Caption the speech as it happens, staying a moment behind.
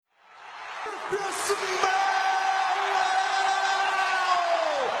the smell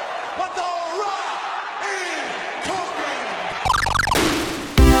what the Rock is cooking.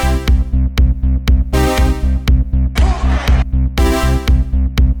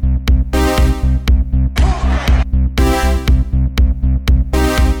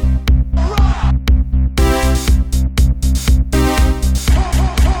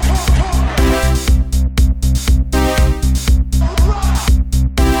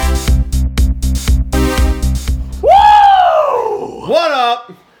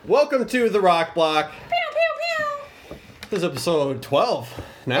 Welcome to the Rock Block. Pew, pew, pew. This is episode 12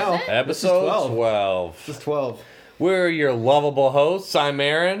 now. Is it? Episode 12. This is 12. We're your lovable hosts. I'm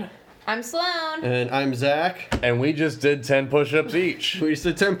Aaron. I'm Sloan. And I'm Zach. And we just did 10 push-ups each. We just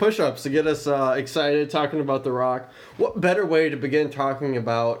did 10 push-ups to get us excited talking about The Rock. What better way to begin talking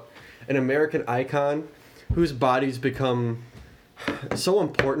about an American icon whose body's become so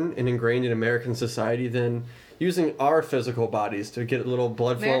important and ingrained in American society than using our physical bodies to get a little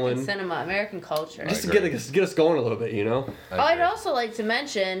blood American flowing. cinema, American culture. Just to get us going a little bit, you know? I'd also like to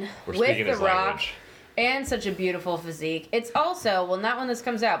mention, We're with speaking The his Rock language. and such a beautiful physique, it's also, well, not when this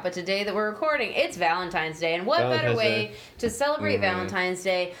comes out, but today that we're recording, it's Valentine's Day. And what better Valentine's way Day. to celebrate Valentine's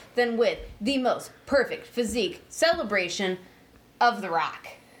Day than with the most perfect physique celebration of The Rock?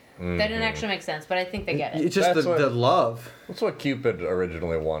 That didn't actually make sense, but I think they get it. It's just That's the love. That's what Cupid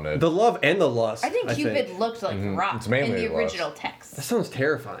originally wanted. The love and the lust. I think Cupid looked like The Rock It's mainly in the lust. original text. That sounds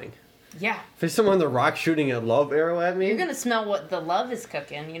terrifying. Yeah. If there's someone The Rock shooting a love arrow at me, You're going to smell what the love is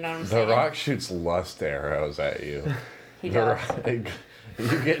cooking, you know what I'm The saying? Rock shoots lust arrows at you. He The does. Rock,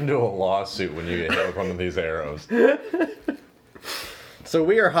 you get into a lawsuit when you get hit with one of these arrows. So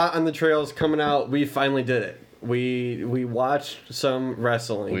we are hot on the trails coming out. We finally did it. We watched some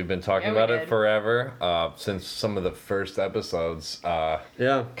wrestling. We've been talking Yeah, we about it did. forever, since some of the first episodes.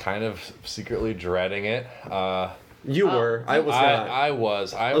 Yeah, Kind of secretly dreading it. you were. I was not. I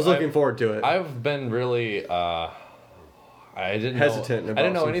was. I was looking forward to it. I've been really I didn't Hesitant know, about I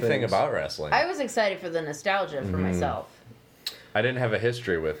didn't know some anything things. about wrestling. I was excited for the nostalgia for myself. I didn't have a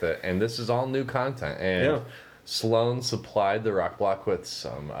history with it, and this is all new content. And Yeah. Sloan supplied the Rock Block with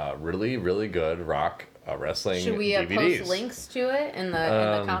some really, really good rock wrestling Should we DVDs. post links to it in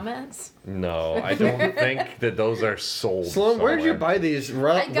the comments? No, I don't think that those are sold. Sloan, where did you somewhere. buy these I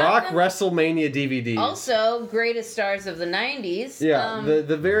got Rock them- WrestleMania DVDs? Also, greatest stars of the 90s. Yeah,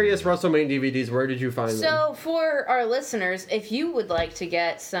 the various WrestleMania DVDs. Where did you find them? So, for our listeners, if you would like to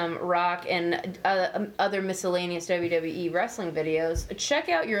get some Rock and other miscellaneous WWE wrestling videos, check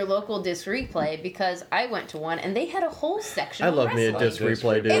out your local disc replay, because I went to one and they had a whole section I of love me a wrestling. disc Disc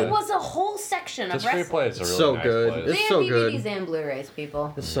replay, dude. It was a whole section of This wrestling. replay is a really So nice good. place. It's They have so DVDs good. and Blu-rays,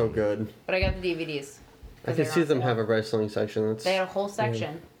 people. It's so good. But I got the DVDs. I can see them have a wrestling section. That's, They had a whole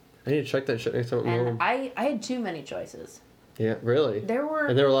section. I need to check that shit next time I'm home. And I had too many choices. Yeah, really. There were...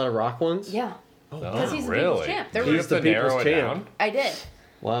 And there were a lot of Rock ones. Yeah. Oh, Because he's the really? people's champ. There You was have to the people's narrow it champ. down? I did.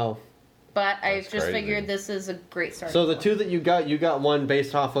 Wow. But I That's just crazy. figured this is a great start. So the two that you got one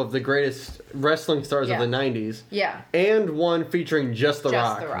based off of the greatest wrestling stars Yeah. of the '90s, Yeah. and one featuring just The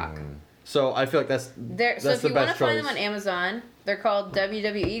Rock. Just The Rock. So I feel like that's So if the you want to best find choice. them on Amazon, they're called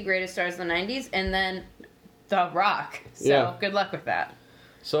WWE Greatest Stars of the 90s, and then The Rock. So Yeah. good luck with that.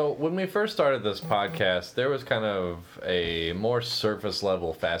 So when we first started this podcast, there was kind of a more surface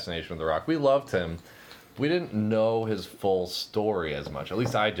level fascination with The Rock. We loved him. We didn't know his full story as much. At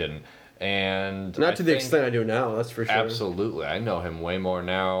least I didn't. And Not I to the think- extent I do now, that's for sure. Absolutely. I know him way more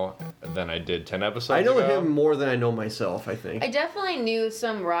now than I did 10 episodes I know ago. him more than I know myself, I think. I definitely knew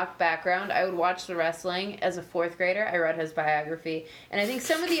some Rock background. I would watch the wrestling as a fourth grader. I read his biography. And I think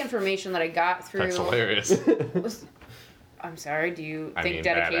some of the information that I got through... That's hilarious. was, I'm sorry, do you I think mean,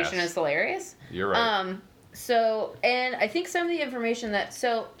 dedication badass. is hilarious? You're right. So, and I think some of the information that,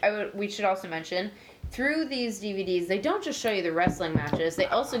 we should also mention, through these DVDs, they don't just show you the wrestling matches, they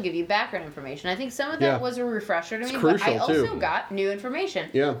also give you background information. I think some of that Yeah. was a refresher to It's me, but I crucial, also too. got new information.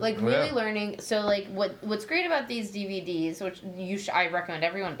 Yeah. Like, really Yeah. learning, so, like, what's great about these DVDs, which I recommend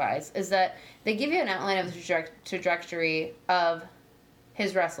everyone buys, is that they give you an outline of the trajectory of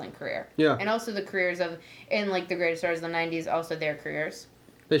his wrestling career. Yeah. And also the careers of, in, like, the greatest stars of the 90s, also their careers.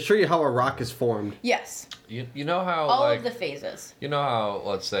 They show you how a Rock is formed. Yes. You know how, All like... of the phases. You know how,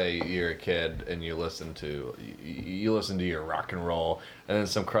 let's say you're a kid and you listen to your rock and roll, and then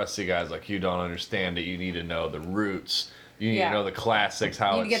some crusty guys like you don't understand it. You need to know the roots. You need Yeah. to know the classics.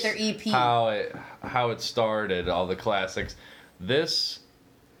 How You need to it's- get their EP. How it started. All the classics. This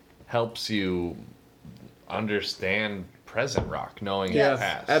helps you understand present rock, knowing Yes. his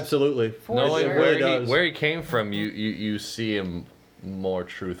past. Absolutely. For Knowing sure. It really does. where he came from, you see him more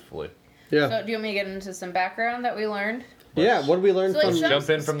truthfully. Yeah. So do you want me to get into some background that we learned? Yeah, what did we learn So, like, from... some- Jump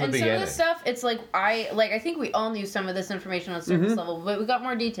in from the and beginning. some of the stuff, it's like I think we all knew some of this information on a surface level, but we got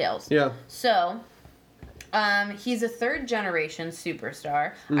more details. Yeah. So, he's a third generation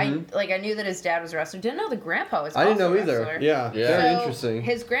superstar. I knew that his dad was a wrestler. Didn't know the grandpa was. I didn't know also a either. wrestler. Yeah, Yeah. very So, interesting.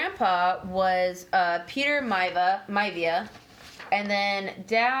 His grandpa was Peter Maivia, and then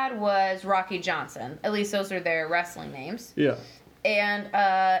dad was Rocky Johnson. At least those are their wrestling names. Yeah.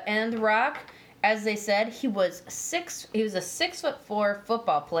 And The Rock, as they said, he was a 6'4"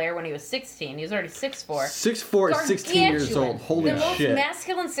 football player when he was 16. He was already 6'4". 6'4", 16 years Gargantuan. old. Holy the most shit.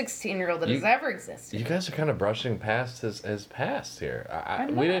 masculine 16-year-old that has ever existed. You guys are kind of brushing past his past here.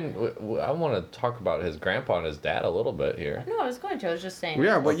 I'm We not. didn't. I want to talk about his grandpa and his dad a little bit here. No, I was going to. I was just saying.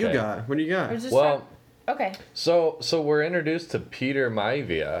 Yeah, what you Okay. got? What do you I got? was just Well, okay. So we're introduced to Peter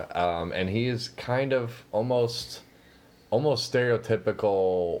Maivia, and he's kind of almost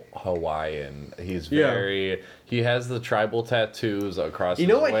stereotypical Hawaiian. He's Yeah. he has the tribal tattoos across You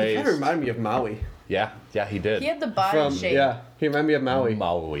know his what? He waist. kind of reminded me of Maui. Yeah, he did. He had the body From shape. Yeah, he reminded me of Maui.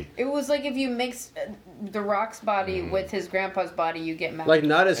 Maui. It was like if you mixed The Rock's body with his grandpa's body, you get Maui. Like,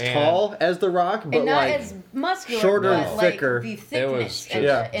 not as And- tall as The Rock, but and not like... as muscular, shorter but and like thicker. the It thickness. was in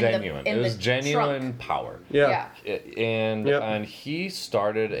Yeah. the, in genuine. The, in It was the genuine trunk. power. Yeah. And Yep. and he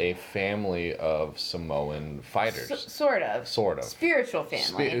started a family of Samoan fighters. Sort of. Sort of. Spiritual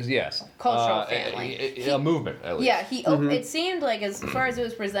family. Yes. Cultural family. A movement, at least. Yeah, it seemed like as far as it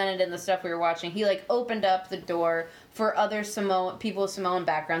was presented in the stuff we were watching, he like opened up the door for other people with Samoan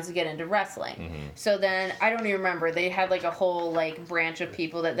backgrounds to get into wrestling. So then I don't even remember, they had like a whole like branch of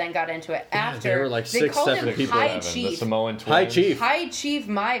people that then got into it after. there were, like, they 6, called 7 him people. High The Chief. Samoan twins. High Chief. High Chief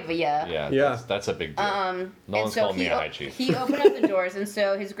Maivia. Yeah. That's a big deal. No And one's so called me a high chief. he opened up the doors, and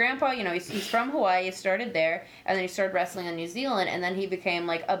so his grandpa, he's from Hawaii, he started there, and then he started wrestling in New Zealand, and then he became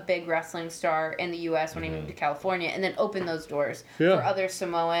like a big wrestling star in the U.S. when he moved to California, and then opened those doors Yeah. for other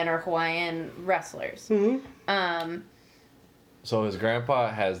Samoan or Hawaiian wrestlers. So his grandpa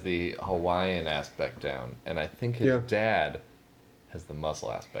has the Hawaiian aspect down, and I think his dad has the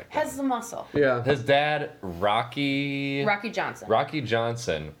muscle aspect down. Has the muscle. Yeah. His dad, Rocky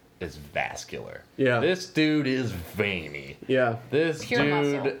Johnson. is vascular. Yeah. This dude is veiny. Yeah. This Pure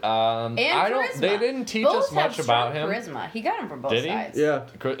dude, muscle. I don't. Charisma. They didn't teach Both us much have about strong him. Charisma. He got him from both Did he? sides. Yeah.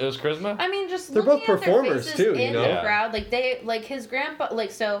 It was charisma. I mean, just They're looking both at their performers, faces too, you in know? the Yeah. crowd, like his grandpa, like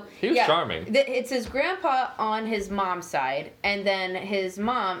so. He was charming. It's his grandpa on his mom's side, and then his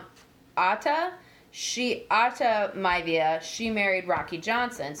mom, Ata Maivia, she married Rocky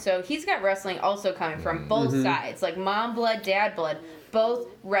Johnson, so he's got wrestling also coming from both sides, like mom blood, dad blood, both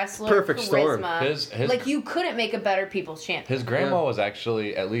wrestler Perfect storm. charisma. His- like you couldn't make a better people's champion. His grandma Yeah. was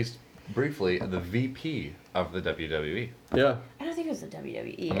actually, at least briefly, the VP of the WWE. Yeah. I don't think it was the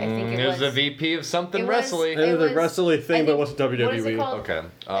WWE. I think It was the VP of something it was- wrestling. It was a was- wrestling I thing, but think- it wasn't WWE. what is it called? Okay.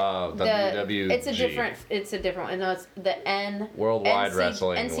 WWG. It's a different one. No, it's the Worldwide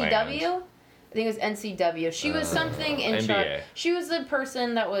Wrestling NCW. Land. I think it was NCW. She was something in NBA. charge. She was the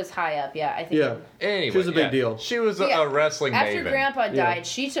person that was high up. Yeah, I think. Yeah. Anyway, She was a big deal. She was Yeah. a wrestling After maven. Grandpa Yeah. died,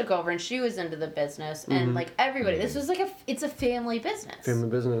 she took over and she was into the business and like everybody. This was like it's a family business Family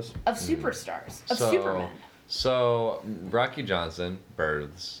business. of superstars of So- Superman. So Rocky Johnson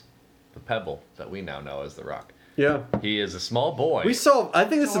births the Pebble that we now know as The Rock. Yeah. He is a small boy. We saw, I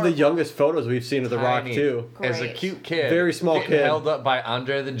think this is the Adorable. youngest photos we've seen of The Rock, tiny, too. As a Great. cute kid. Very small getting kid. held up by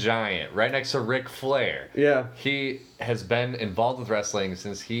Andre the Giant, right next to Ric Flair. Yeah. He has been involved with wrestling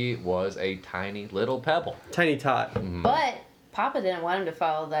since he was a tiny little pebble. Tiny tot. But Papa didn't want him to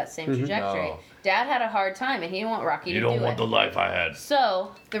follow that same trajectory. No. Dad had a hard time and he didn't want Rocky to do it. life I had.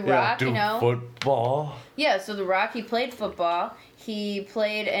 So The Rock, Football. Yeah, so The Rock, he played football. He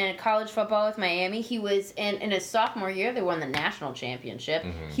played in college football with Miami. He was in his sophomore year. They won the national championship.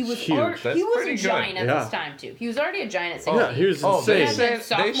 He was Huge. That's he was pretty a good. giant at Yeah. this time too. He was already a giant at 16. Yeah, he was They, insane. said- they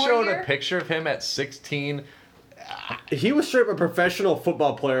Sophomore showed year? a picture of him at 16. He was straight up a professional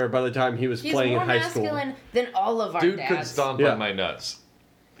football player by the time he was He's playing more in high school. masculine than all of our Dude dads. could stomp Yeah. on my nuts.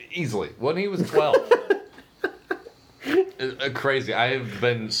 Easily. When he was 12. Crazy. I have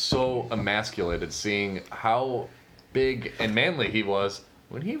been so emasculated seeing how big and manly he was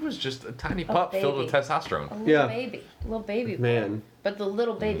when he was just a tiny pup filled with baby. testosterone. A little Yeah. baby. A little baby boy. Man. But the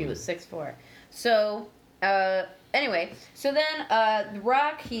little baby was 6'4". So, anyway, so then The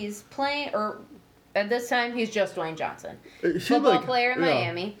Rock, he's playing, or at this time, he's just Dwayne Johnson. He Football like- player in yeah.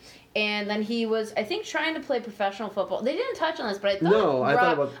 Miami. And then he was, I think, trying to play professional football. They didn't touch on this, but I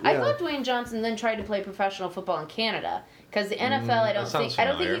thought I thought Dwayne Johnson then tried to play professional football in Canada. Because the NFL, I don't think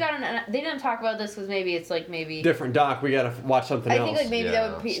he got an. They didn't talk about this because maybe it's like different doc. We gotta watch something else. I think like maybe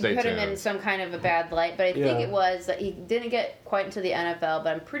that would put him in some kind of a bad light. But I think it was that he didn't get quite into the NFL.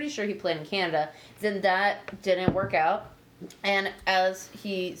 But I'm pretty sure he played in Canada. Then that didn't work out. And as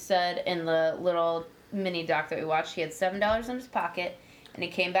he said in the little mini doc that we watched, he had $7 in his pocket. And he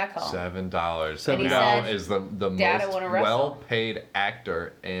came back home. $7. And he Now said, is the "Dad, I most wanna wrestle." well-paid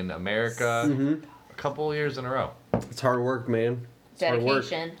actor in America a couple of years in a row. It's hard work, man. It's hard work.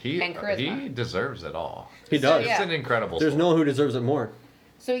 Dedication and charisma. He deserves it all. He does. yeah. It's an incredible There's sport. no one who deserves it more.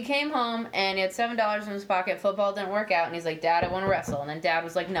 So he came home and he had $7 in his pocket. Football didn't work out, and he's like, "Dad, I want to wrestle." And then Dad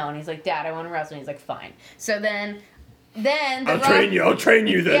was like, "No," and he's like, "Dad, I want to wrestle." And he's like, "Fine." So then I'll train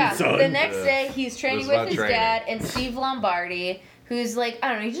you then, yeah, son. the next day he's training This is with about his training. dad and Steve Lombardi, who's like, I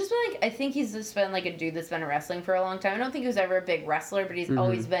don't know, he's just been like, I think he's just been like a dude that's been wrestling for a long time. I don't think he was ever a big wrestler, but he's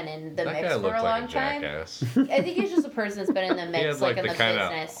always been in the That mix guy for looked a like long a time. jackass. I think he's just a person that's been in the He mix, had like like in the the kind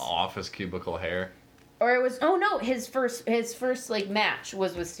business. of office cubicle hair. Or it was his first like match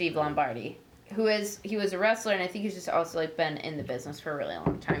was with Steve Lombardi, he was a wrestler, and I think he's just also like been in the business for a really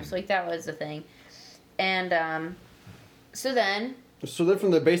long time. So like that was the thing, and so then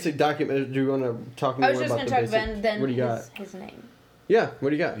from the basic document, do you want to talk more I was just going going to to talk about then what do you got? his name. Yeah, what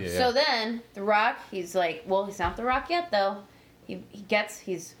do you got? Yeah. So then The Rock, he's like, well, he's not The Rock yet though. He got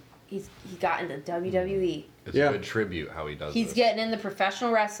into WWE. It's a good tribute how he does He's this. getting into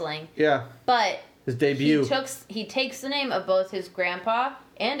professional wrestling. Yeah. But His debut. He takes the name of both his grandpa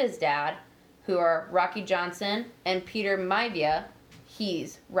and his dad, who are Rocky Johnson and Peter Maivia.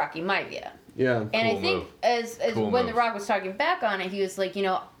 He's Rocky Maivia. Yeah. And I Cool think move. as Cool when move. The Rock was talking back on it, he was like,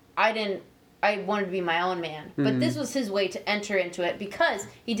 I wanted to be my own man. But this was his way to enter into it because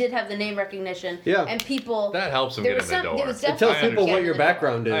he did have the name recognition. Yeah. And people... That helps him there get was in the some- door. there was It tells definitely people get what in your the door.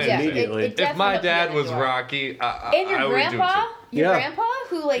 background is Yeah. immediately. It If my definitely dad helped you was get in the door. Rocky, And your I would grandpa, do too.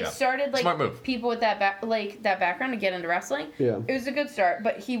 who Yeah. started Smart move. people with that that background to get into wrestling. Yeah. It was a good start,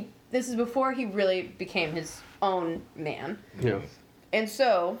 but this is before he really became his own man. Yeah. And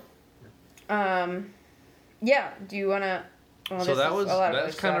so, yeah. Do you want to? Well, So this is a lot of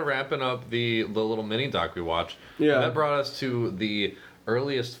that's other kind of stuff. wrapping up the little mini doc we watched. Yeah. And that brought us to the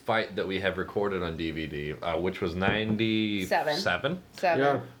earliest fight that we have recorded on DVD, which was 97. Seven.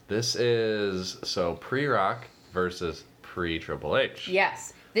 Yeah. This is pre-Rock versus pre-Triple H.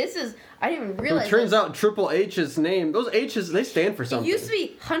 Yes. This is. I didn't even It realize. turns this. out Triple H's name, those H's, they stand for It something. used to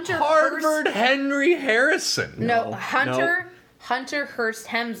be Hunter Harvard Hearst. Henry Harrison. No, Hunter Hearst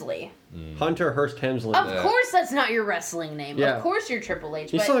Hemsley. Hunter Hearst Hemsley. Of course, that's not your wrestling name. Yeah. Of course, you're Triple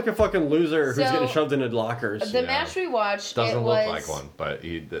H. You But sound like a fucking loser who's So, getting shoved into lockers. the Yeah. match we watched, Doesn't it look was like one, but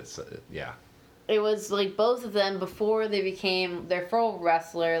yeah. it was like both of them before they became their full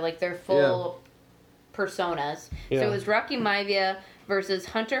wrestler, like their full personas. Yeah. So it was Rocky Maivia versus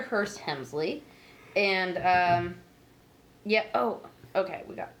Hunter Hearst Hemsley, and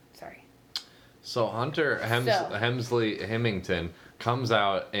sorry. So Hunter Hemsley Hemington comes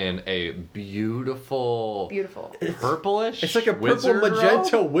out in a beautiful purplish. It's like a purple wizard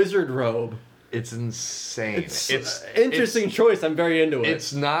magenta robe. wizard robe. It's insane. It's interesting choice. I'm very into it.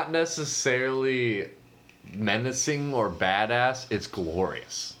 It's not necessarily menacing or badass. It's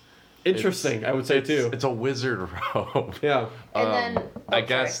glorious. Interesting, I would say too. It's a wizard robe. Yeah. And then I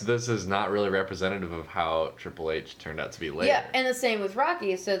guess this is not really representative of how Triple H turned out to be later. Yeah, and the same with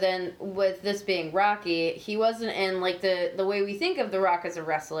Rocky. So then, with this being Rocky, he wasn't in like the way we think of The Rock as a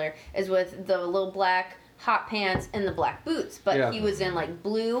wrestler is with the little black hot pants and the black boots, but Yeah. he was in like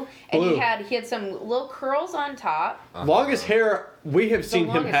blue, and he had some little curls on top. Longest hair we have seen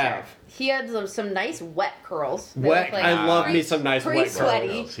him longest hair. have. He had some nice wet curls. They Wet. look like I love me some nice wet curls.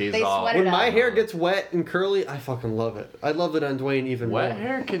 Pre-sweaty. He's They all- sweated When my up. hair gets wet and curly, I fucking love it. I love it on Dwayne even Wet more.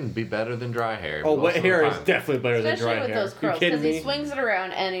 hair can be better than dry hair. Oh, most wet of the hair is time. definitely better than Especially dry with hair. those You curls, kidding because he me? swings it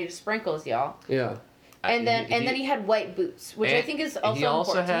around and he just sprinkles y'all. Yeah. And then he had white boots, which I And think is also he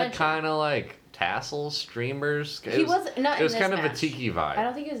also important to had mention. kind of like tassels, streamers. He wasn't not It was in this kind of a match. tiki vibe. I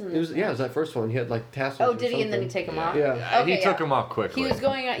don't think he was in this. It was match. it was that first one. He had like tassels. Oh, or did he? And then he something. take them off. Yeah. He Okay, took yeah. him off quickly. He was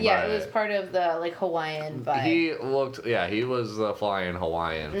going on. Yeah, but it was part of the like Hawaiian vibe. He looked. Yeah, he was flying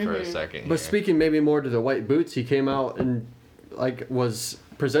Hawaiian for a second. But here. speaking maybe more to the white boots, he came out and like was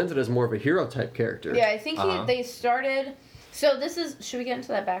presented as more of a hero type character. Yeah, I think Uh-huh. they started. So this is. Should we get into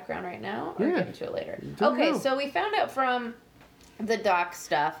that background right now, or Yeah. get into it later? Don't Okay, know. so we found out from the doc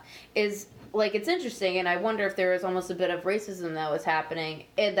stuff is like it's interesting, and I wonder if there was almost a bit of racism that was happening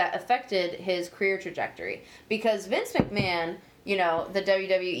and that affected his career trajectory because Vince McMahon you know, the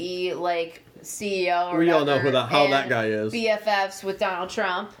WWE like CEO or We all know whatever, how that and guy is. BFFs with Donald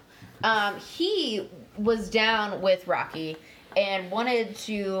Trump. He was down with Rocky and wanted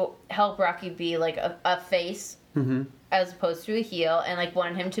to help Rocky be like a face as opposed to a heel, and like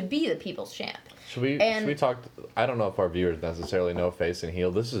wanted him to be the people's champ. Should we talk? I don't know if our viewers necessarily know face and heel.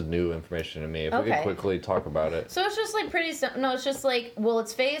 This is new information to me. If we could quickly talk about it. So it's just like pretty simple. No, it's just like, well,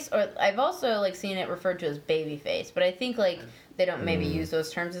 it's face, or I've also like seen it referred to as baby face, but I think like they don't maybe use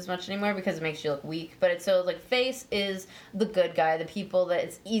those terms as much anymore because it makes you look weak. But it's so like face is the good guy, the people that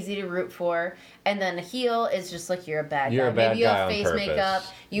it's easy to root for, and then the heel is just like you're a bad You're guy. a bad Maybe you guy have on face purpose. makeup.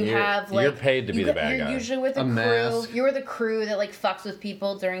 You're You're paid to be the bad You're guy. usually with A a crew. mask. You're the crew that like fucks with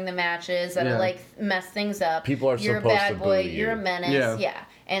people during the matches that Yeah. are like mess things up. People are you're supposed a bad to boy. boo you. You're a menace. Yeah.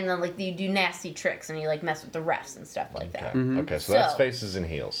 And then like you do nasty tricks and you like mess with the refs and stuff like that. Okay, so that's So- faces and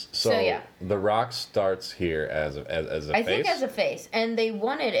heels. So, yeah. The Rock starts here as a I face. think as a face, and they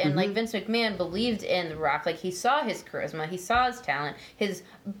wanted, and like Vince McMahon believed in The Rock. Like he saw his charisma, he saw his talent, his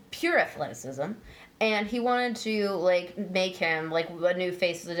pure athleticism, and he wanted to like make him like a new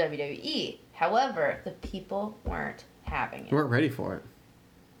face of the WWE. However, the people weren't having it. We weren't ready for it.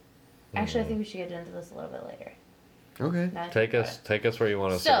 Actually, I think we should get into this a little bit later. Okay. Now I Take think us about where you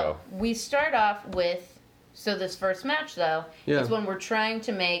want it. us to So go. we start off with this first match though Yeah. is when we're trying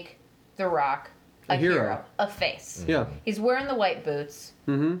to make The Rock A a hero. hero, a face. Yeah. He's wearing the white boots.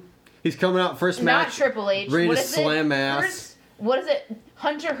 He's coming out first Not match. Triple H. ready What to is slam it? ass. What is it?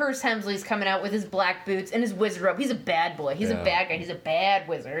 Hunter Hearst Helmsley's coming out with his black boots and his wizard robe. He's a bad boy. He's Yeah. a bad guy. He's a bad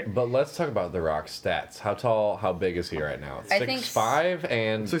wizard. But let's talk about The Rock's stats. How tall, how big is he right now? I think 6'5",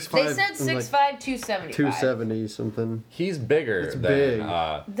 and 6'5", They said and, 6'5", 275. 270 something. he's bigger It's than big.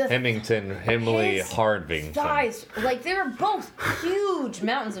 The- Himley, His Hardington. thighs, like they were both huge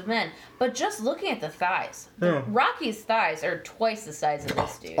mountains of men. But just looking at the thighs, Rocky's thighs are twice the size of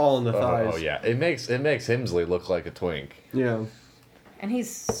this dude. All in the thighs. Oh yeah, it makes Himsley look like a twink. Yeah. And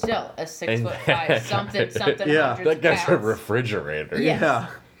he's still a 6'5", Yeah. something Yeah. hundreds That guy's a pounds. refrigerator. Yes. Yeah.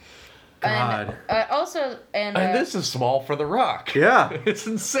 God. And also, and this is small for The Rock. Yeah. It's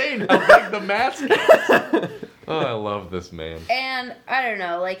insane how big the mask is. Oh, I love this man. And I don't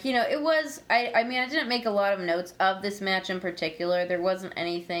know, like, you know, it was, I mean, I didn't make a lot of notes of this match in particular. There wasn't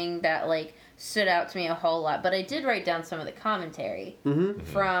anything that, like, stood out to me a whole lot, but I did write down some of the commentary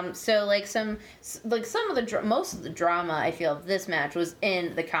from, so, like, most of the drama, I feel, of this match was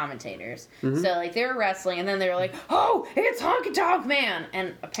in the commentators. So, like, they were wrestling, and then they were like, oh, it's Honky Tonk Man!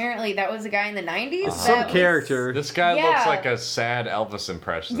 And apparently that was a guy in the 90s? Some that was- character. This guy Yeah. looks like a sad Elvis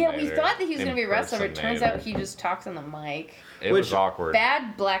impressionator. Yeah, we thought that he was going to be a wrestler, but it turns out impersonator. he just talks on the mic. It Which- was awkward.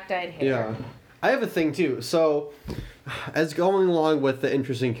 Bad black-dyed hair. Yeah. I have a thing too. So, as going along with the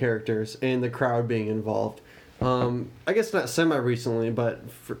interesting characters and the crowd being involved, I guess not semi-recently, but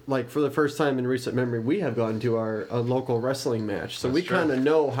for the first time in recent memory, we have gone to our local wrestling match. So That's we true. kind of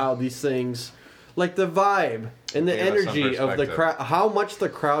know how these things, like the vibe and the Give us some energy of the perspective. crowd, how much the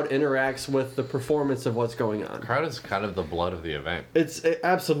crowd interacts with the performance of what's going on. Crowd is kind of the blood of the event. It's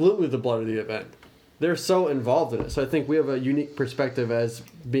absolutely the blood of the event. They're so involved in it. So I think we have a unique perspective as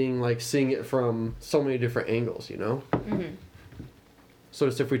being like seeing it from so many different angles, you know? So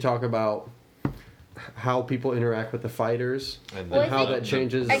just if we talk about how people interact with the fighters And Well, I how think- that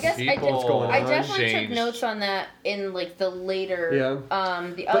changes I guess I did. what's going I on. definitely took changed. notes on that in like the later, the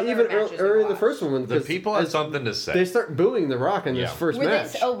But other even matches we early in the watched. first one, The 'cause people had as something to say. They start booing The Rock in this Yeah. first Were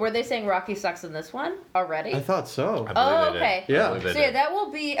match. were they saying Rocky sucks in this one already? I thought so. I believe Oh, they did. okay. Yeah. I believe they So yeah, did. that will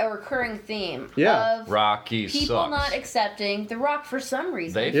be a recurring theme Yeah. of Rocky people sucks. not accepting The Rock for some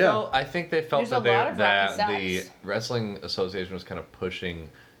reason. They Yeah. felt. I think they felt There's that, a lot of Rocky that the sucks. wrestling association was kind of pushing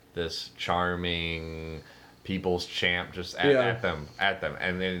this charming people's champ just at them,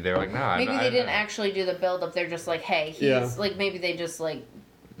 and then they're like, nah. Maybe they didn't actually do the build up. They're just like, hey, he's Yeah. like maybe they just like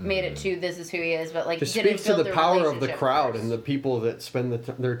made it to this is who he is, but like Just didn't speaks to build the their power of the relationship crowd first. and the people that spend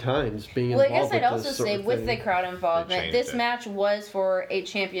their times being Well, I involved guess I'd with also this sort say of with thing. the crowd involvement, changed this it. match was for a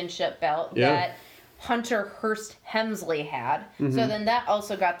championship belt Yeah. that Hunter Hearst Helmsley had. Mm-hmm. So then that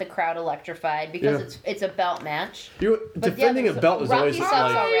also got the crowd electrified because Yeah. it's a belt match. Defending yeah, a belt is Rocky always sucks like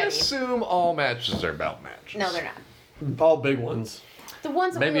I already. assume all matches are belt matches. No, they're not. all big ones. The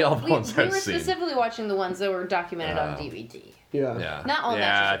ones that Maybe all the ones we I've were seen. specifically watching the ones that were documented on DVD. Yeah. Yeah. Not all Yeah,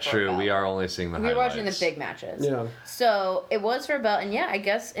 matches are for a true. belt. We are only seeing the We were highlights. watching the big matches. Yeah. So it was for a belt, and yeah, I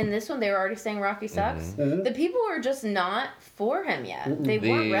guess in this one they were already saying Rocky sucks. Mm-hmm. The people were just not for him yet. They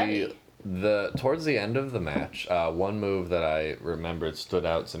weren't ready. Towards the end of the match, one move that I remembered stood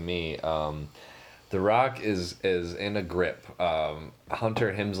out to me. The Rock is in a grip.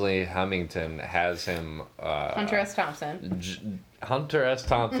 Hunter Hemsley Hemington has him. Hunter S. Thompson. Hunter S.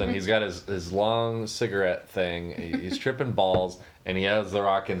 Thompson. He's got his long cigarette thing. He's tripping balls, and he has The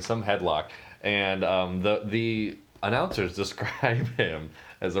Rock in some headlock. And the announcers describe him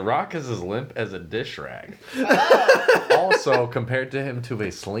as The Rock is as limp as a dish rag. Oh. Also compared to him to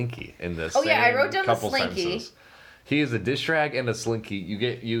a slinky in this. Oh yeah, I wrote down the slinky. Sentences. He is a dish rag and a slinky.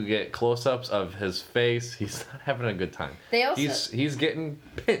 You get close-ups of his face. He's not having a good time. They also he's getting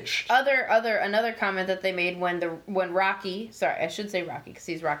pinched. Another comment that they made when Rocky, sorry, I should say Rocky because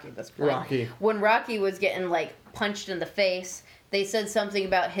he's Rocky at this point. Rocky. When Rocky was getting like punched in the face, they said something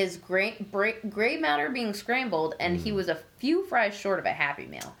about his gray matter being scrambled, and he was a few fries short of a Happy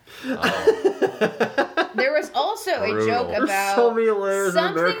Meal. Oh. There was also a joke Brutal. about There's so many layers of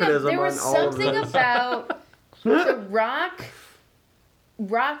Americanism there was on all of something this. about the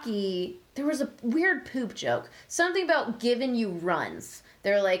Rocky. There was a weird poop joke. Something about giving you runs.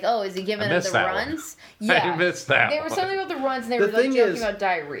 They're like, oh, is he giving him the runs? I missed that There was one. something about the runs, and they The were like thing joking is, about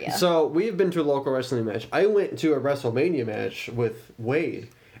diarrhea. So we've been to a local wrestling match. I went to a WrestleMania match with Wade,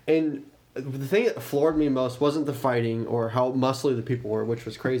 and the thing that floored me most wasn't the fighting or how muscly the people were, which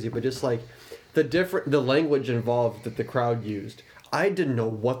was crazy, but just like the language involved that the crowd used. I didn't know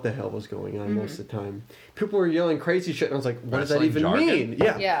what the hell was going on most of the time. People were yelling crazy shit, and I was like, what does that Wrestling even jargon? mean?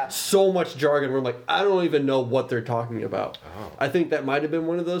 Yeah. So much jargon. We're like, I don't even know what they're talking about. Oh. I think that might have been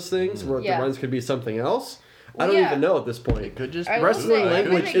one of those things where Yeah. the runs could be something else. I Well, don't yeah. even know at this point. It could just I be will Wrestling say,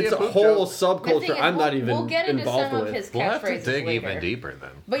 language, the thing it's a is- whole The thing subculture is, I'm not even we'll get into involved some of with. his We'll have to catchphrases dig later. even deeper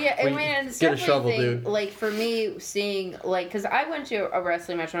then. But yeah, I Wait, mean, it's get a definitely shovel, a thing, dude. like, for me, seeing, like, because I went to a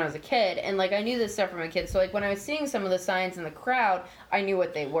wrestling match when I was a kid, and, like, I knew this stuff from a kid, so, like, when I was seeing some of the signs in the crowd, I knew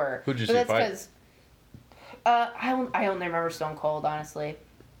what they were. Who'd you But see that's fight? because, I only remember Stone Cold, honestly.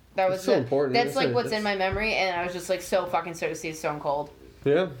 That was It's so important. That's, like, It's- what's in my memory, and I was just, like, so fucking stoked to see Stone Cold.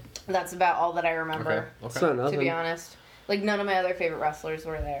 Yeah, That's about all that I remember, Okay. it's not to nothing. be honest. Like, none of my other favorite wrestlers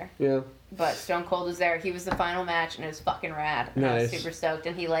were there. Yeah. But Stone Cold was there. He was the final match, and it was fucking rad. And I was Nice. super stoked.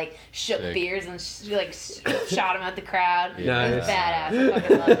 And he, like, shook Sick. beers and, shot him at the crowd. Yeah. It was Nice. badass. I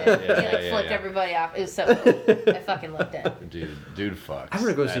fucking loved it. Yeah, He, like, yeah, flipped yeah. everybody off. It was so cool. I fucking loved it. Dude fucks. I'm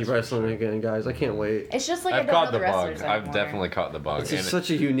gonna go see That's for wrestling sure. again, guys. I can't wait. It's just like I I've don't know caught the the bug. wrestlers I've anymore. definitely caught the bug. It's just And such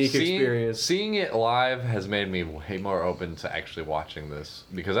a unique seeing, experience. Seeing it live has made me way more open to actually watching this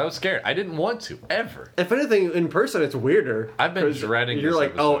because I was scared. I didn't want to ever. If anything, in person, it's weirder. I've been 'Cause dreading You're this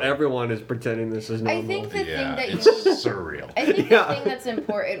like, oh, episode. everyone is pretending this is normal. I think the thing Yeah, that it's you... surreal. I think Yeah. the thing that's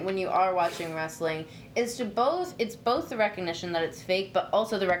important when you are watching wrestling is to both the recognition that it's fake, but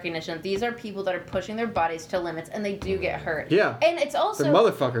also the recognition that these are people that are pushing their bodies to limits and they do get hurt. Yeah. And it's also They're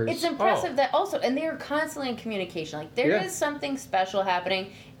motherfuckers. It's impressive Oh. that also, and they are constantly in communication. Like there is Yeah. something special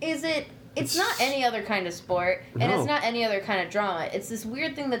happening. It's not any other kind of sport, and No. it's not any other kind of drama. It's this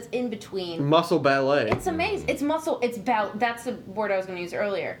weird thing that's in between. Muscle ballet. It's amazing. It's muscle. It's that's the word I was going to use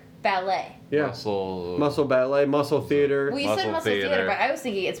earlier. Ballet. Yeah. Muscle ballet, muscle theater. Well, you said Muscle muscle theater, theater. but I was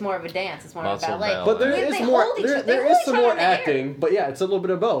thinking it's more of a dance. It's more Muscle of a ballet. ballet. But there When is they more. hold each other- they There hold is some each other more in the air. acting, but yeah, it's a little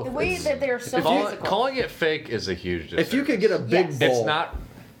bit of both. The way that they're so Calling, physical. calling it fake is a huge disservice. If you could get a big Yes. bowl, It's not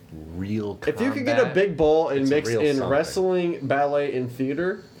real combat. if you could get a big bowl and It's a mix real in something. wrestling, ballet, and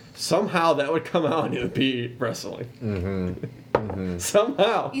theater, somehow that would come out and it would be wrestling.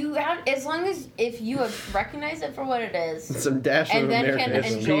 Somehow. You have, as long as if you have recognized it for what it is. Some dash of And then can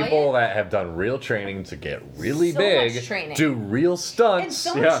Americanism. enjoy people it. that have done real training to get really So big, much training. do real And stunts,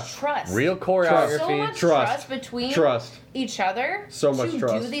 so Yeah. much trust. real choreography. So much Trust. trust between Trust. each other So much to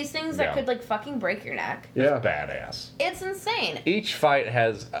trust. do these things Yeah. that could like fucking break your neck. Yeah. Badass. It's insane. Each fight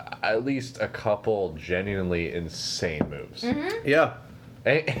has at least a couple genuinely insane moves. Mm-hmm. Yeah.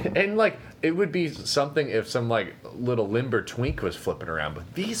 And like it would be something if some like little limber twink was flipping around, but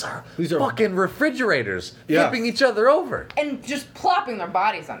these are fucking refrigerators Yeah. flipping each other over. And just plopping their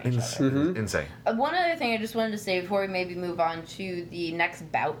bodies on each other. Mm-hmm. Insane. One other thing I just wanted to say before we maybe move on to the next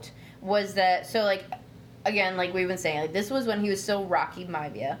bout was that, so like, again, like we've been saying, like this was when he was still Rocky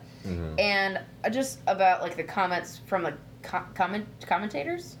Maivia. And just about like the comments from like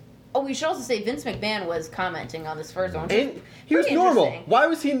commentators. Oh, we should also say Vince McMahon was commenting on this first one. And he was Pretty normal. interesting. Why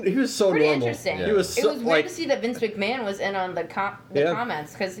was he? He was so Pretty normal. interesting. He was It so was weird like. to see that Vince McMahon was in on the Yeah.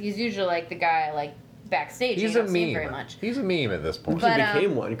 comments because he's usually like the guy like backstage. He's you a don't see him very meme. much. He's a meme at this point. He But,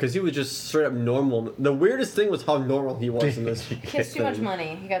 became one because he was just straight up normal. The weirdest thing was how normal he was in this. He has too much thing.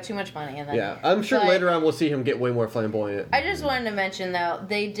 money. He got too much money, and then Yeah, I'm sure But- later on we'll see him get way more flamboyant. I just wanted to mention though,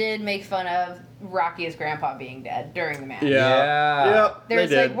 they did make fun of Rocky's grandpa being dead during the match. Yeah. Yep. There's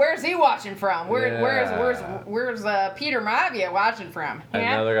they like, did. where's he watching from? Yeah. Where's Peter Maivia watching from? And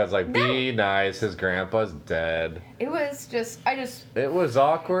Yeah? another guy's like, No. be nice, his grandpa's dead. It was just, It was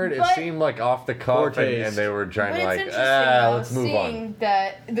awkward. It But- seemed like off the Poor cuff, and taste. they were trying but to it's like, interesting though, let's move seeing on.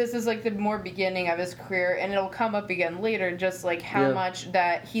 that this is like the more beginning of his career, and it'll come up again later, just like how Yeah. much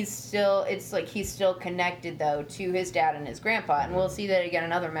that he's still connected though to his dad and his grandpa, and we'll see that again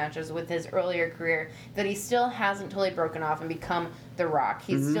in other matches with his earlier career, that he still hasn't totally broken off and become The Rock.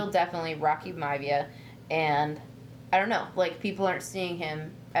 He's still definitely Rocky Maivia, and I don't know, like people aren't seeing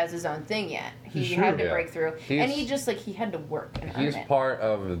him as his own thing yet. He Sure. had to Yeah. break through, He's- and he just like he had to work and earn He's it. part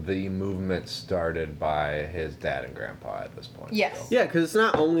of the movement started by his dad and grandpa at this point. Yes. Yeah, because it's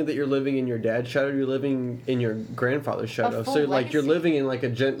not only that you're living in your dad's shadow, you're living in your grandfather's shadow. full So like you're legacy. living in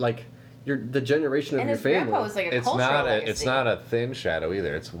like you're the generation of And your his grandpa family. was like a It's cultural not legacy. a thin shadow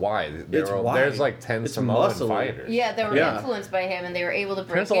either. It's wide. It's wide. There's like 10 It's Samoan muscly. fighters. Yeah, they were Yeah. influenced by him, and they were able to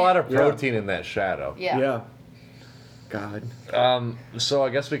break There's a in. lot of Yeah. protein in that shadow. Yeah. God. So I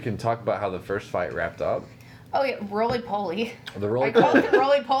guess we can talk about how the first fight wrapped up. Oh yeah, roly poly. The I roly call it the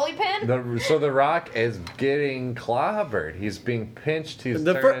roly poly pin. So the Rock is getting clobbered. He's being pinched. He's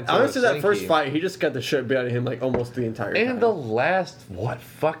The turned into honestly, a that first Slinky. fight, he just got the shit beat out of him like almost the entire time. In the last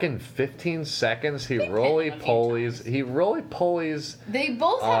fucking 15 seconds, he roly polies. They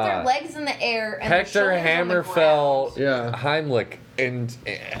both have their legs in the air and their Hector shoulders on the Hammerfell, ground. Yeah. Heimlich,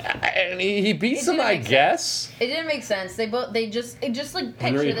 and he beats It him, didn't I make guess. It didn't make sense. It just like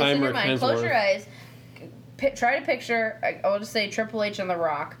picture Henry this in your Heinrich mind. Close Hemsworth. your eyes. Try to picture. I'll just say Triple H and The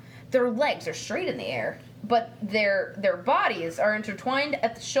Rock. Their legs are straight in the air, but their bodies are intertwined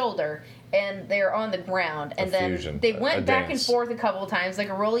at the shoulder, and they're on the ground. And then fusion, they a went back and dance. forth a couple of times like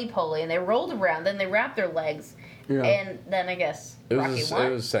a roly poly, and they rolled around. Then they wrapped their legs, Yeah. and then I guess Rocky won. It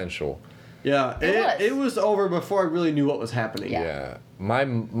was sensual. Yeah, was. it was over before I really knew what was happening. Yeah.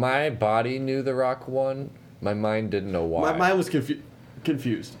 Yeah. My body knew The Rock won. My mind didn't know why. My mind was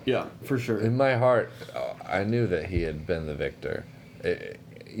confused. Yeah, for sure. In my heart, I knew that he had been the victor.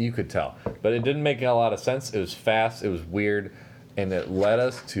 You could tell. But it didn't make a lot of sense. It was fast, it was weird, and it led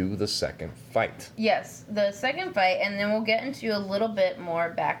us to the second fight. Yes, the second fight, and then we'll get into a little bit more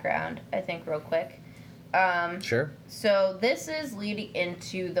background, I think, real quick. Sure. So this is leading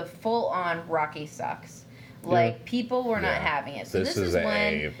into the full-on Rocky sucks. Like, people were not having it. So this is a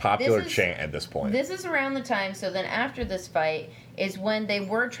when popular this is- chant at this point. This is around the time, so then after this fight is when they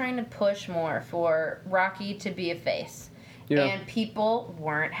were trying to push more for Rocky to be a face. Yeah. And people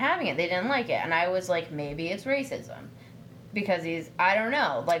weren't having it. They didn't like it. And I was like, maybe it's racism. Because I don't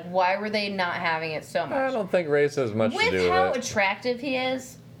know. Like, why were they not having it so much? I don't think race has much to With do how with it. attractive he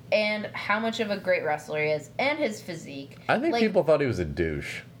is, and how much of a great wrestler he is, and his physique. I think like, people thought he was a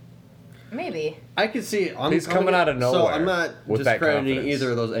douche. Maybe. I could see. He's coming out of So nowhere I'm not with that discrediting confidence.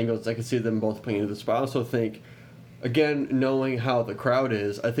 either of those angles. I could see them both playing into this, but I also think, again, knowing how the crowd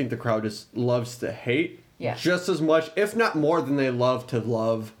is, I think the crowd just loves to hate Yeah. just as much, if not more, than they love to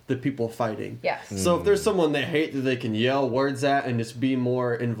love the people fighting. Yes. So if there's someone they hate that they can yell words at and just be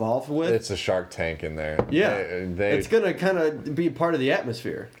more involved with, It's a Shark Tank in there. yeah, They it's gonna kind of be part of the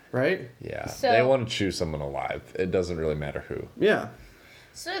atmosphere, right? yeah. So- they want to choose someone alive. It doesn't really matter who. Yeah.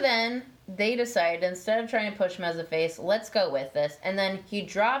 So then they decided, instead of trying to push him as a face, let's go with this. And then he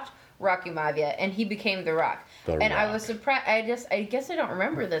dropped Rocky Maivia, and he became The Rock. The and I Rock. was surprised. I guess I don't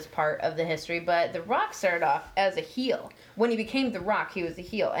remember this part of the history, but The Rock started off as a heel. When he became The Rock, he was a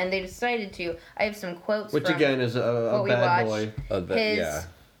heel, and they decided to. I have some quotes. Which from again is a what we bad watched.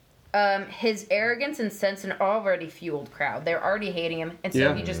 boy. His arrogance and sense an already fueled crowd. They're already hating him, and so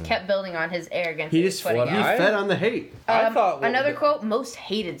Yeah. he just kept building on his arrogance. He and just putting he out. fed on the hate. I thought Another quote: "Most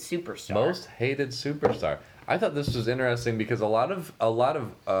hated superstar." Most hated superstar. I thought this was interesting because a lot of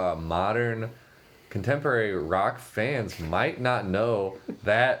modern contemporary rock fans might not know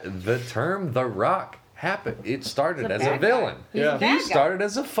that the term The Rock happened. It started He's a as a bad guy. villain. He's a Yeah. bad He guy. started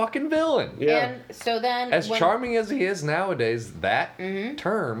as a fucking villain. Yeah. And so then, As when- charming as he is nowadays, that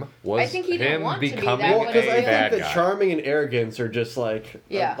term was I think he didn't him want to be that, becoming but Well, because he I was. bad think that guy. charming and arrogance are just like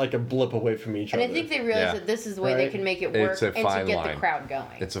Yeah. like a blip away from each And other. I think they realized Yeah. that this is the way they Right. can make it work It's a and to fine get line. the crowd going.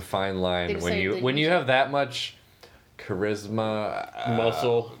 It's a fine They line when decided you to when use you it. have that much charisma,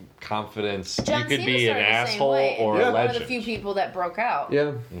 Muscle. confidence. John you could Cena be an started the same asshole way, and or he a was one of legend. the few people that broke out.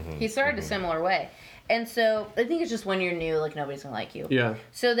 yeah, He started a similar way. And so I think it's just when you're new, like nobody's gonna like you. yeah.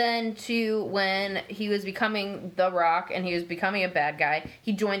 So then to when he was becoming The Rock and he was becoming a bad guy,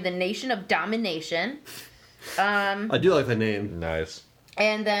 he joined the Nation of Domination. I do like the name. Nice.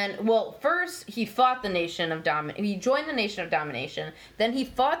 And then, well, first he fought the Nation of Domination. He joined the Nation of Domination. Then he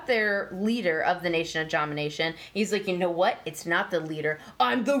fought their leader of the Nation of Domination. He's like, you know what? It's not the leader.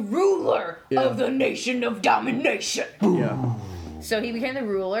 I'm the ruler of the Nation of Domination. Yeah. So he became the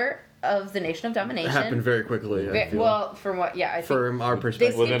ruler of the Nation of Domination. It happened very quickly. I feel. Well, from what? Yeah, I think From our they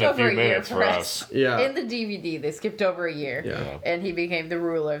perspective. skipped Within a over few a year minutes for for us. us. Yeah. In the DVD, they skipped over a year. Yeah. And he became the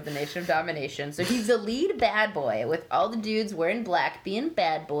ruler of the Nation of Domination. So he's the lead bad boy with all the dudes wearing black, being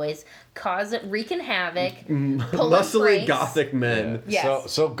bad boys, wreaking havoc, pulling Muscly pranks. gothic men.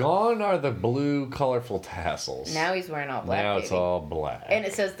 Yes. So gone are the blue, colorful tassels. Now he's wearing all black. Now it's baby. all black. And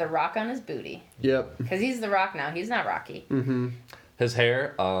it says The Rock on his booty. Yep. Because he's The Rock now. He's not Rocky. His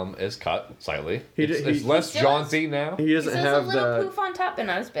hair is cut slightly. He It's, d- it's he- less He still jaunty now. He He doesn't says a have little the. poof on top and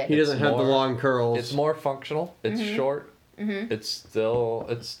not as big. He doesn't have the more- long curls. It's more functional. It's short. It's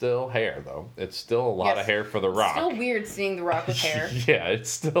still hair though. It's still a lot Yes. of hair for the Rock. Still weird seeing The Rock with hair. Yeah,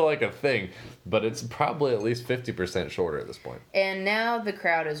 it's still like a thing, but it's probably at least 50% shorter at this point. And now the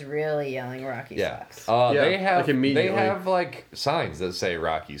crowd is really yelling Rocky Yeah. sucks. Yeah, They have like immediately. they have like signs that say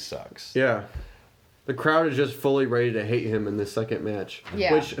Rocky sucks. Yeah. The crowd is just fully ready to hate him in the second match.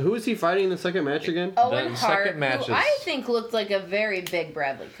 Yeah. Which, who is he fighting in the second match again? Owen The Hart, second match who is- I think looked like a very big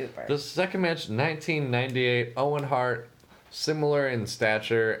Bradley Cooper. The second match, 1998, Owen Hart, similar in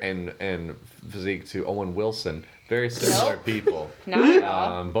stature and physique to Owen Wilson. Very similar Nope. people. Not at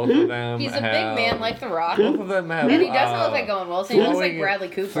all. Both of them He's a have, big man like The Rock. Both of them have. And he doesn't look like Owen Wilson. He looks like Bradley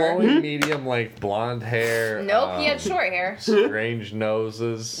Cooper. Flowing medium, like blonde hair. Nope, he had short hair. Strange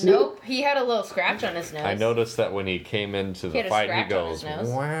noses. Nope, he had a little scratch on his nose. I noticed that when he came into He the had a fight, he scratch on his goes, nose.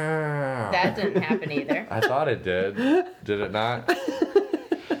 "Wow." That didn't happen either. I thought it did. Did it not?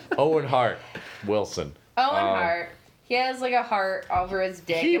 Owen Hart, Wilson. Owen Hart. He has like a heart over his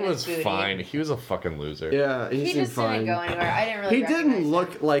dick He and his was booty. fine. He was a fucking loser. Yeah, he, He seemed just fine. didn't go anywhere. I didn't really He recognize didn't him.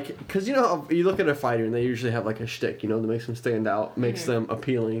 look like, because you know how you look at a fighter and they usually have like a shtick, you know, that makes them stand out, makes them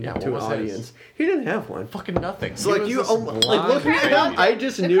appealing Yeah, to an what was his? audience. He didn't have one. Fucking nothing. So like He you, was this like blonde looking at The him, crowd baby. I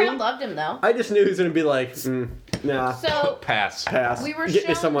just the knew, crowd loved him though. I just knew he was gonna be like, nah, So Pass. pass. we were Get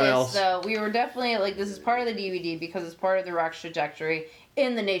me shown someone this else. though. We were definitely like, this is part of the DVD because it's part of the Rock's trajectory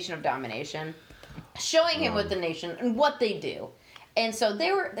in the Nation of Domination, showing him with the Nation and what they do. And so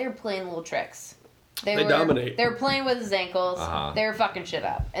they were playing little tricks. They dominate. They were playing with his ankles. Uh-huh. They were fucking shit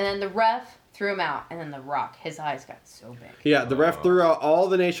up. And then the ref threw him out. And then the Rock, his eyes got so big. Yeah, the ref threw out all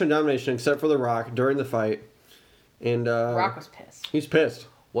the Nation domination except for The Rock during the fight, and Rock was pissed. he's pissed.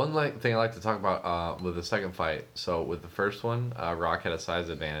 One thing I like to talk about with the second fight. So with the first one, Rock had a size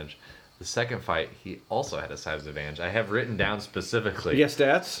advantage. The second fight, he also had a size advantage. I have written down specifically. You get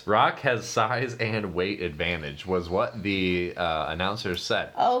stats? Rock has size and weight advantage, was what the announcers said.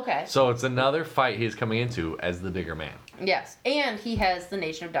 Oh, okay. So it's another fight he's coming into as the bigger man. Yes. And he has the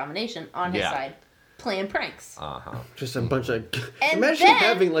Nation of Domination on his Yeah. side, playing pranks. Just a bunch of. And Imagine then-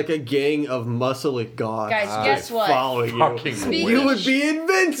 having like a gang of muscly gods Guys, guess just what? following you. Fucking Speaking- You would be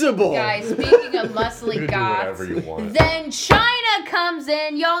invincible. Guys, speaking of You muscly can do gods, whatever you want. then China comes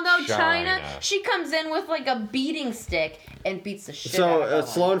in. Y'all know China. China. She comes in with like a beating stick and beats the shit So, out of everyone.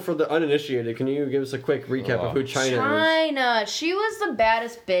 Sloan, for the uninitiated, can you give us a quick recap of who China is? China. She was the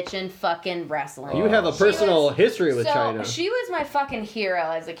baddest bitch in fucking wrestling. You have a She personal was- history with so, China. She was my fucking hero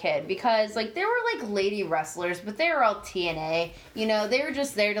as a kid because, like, there were, like, lady wrestlers, but they were all TNA. You know, they were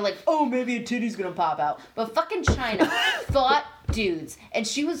just there to, like, oh, maybe a titty's gonna pop out. But fucking China fought dudes, and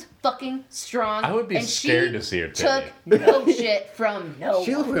she was fucking strong. I would be and scared she to see her took titty. no shit from no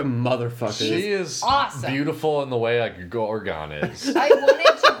She one. looked like a motherfucker. She is awesome. beautiful in the way like a Gorgon is. I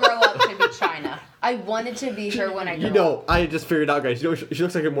wanted to grow up to be China. I wanted to be her when I grew You up. know, I just figured out, guys. You know, she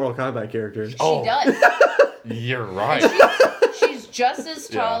looks like a Mortal Kombat character. She Oh. does. You're right. She's just as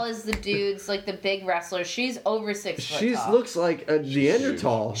tall Yeah. as the dudes, like the big wrestlers. She's over 6 foot She tall. looks like a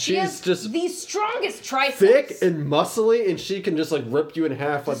Neanderthal. She She's has just the strongest triceps. thick and muscly, and she can just like rip you in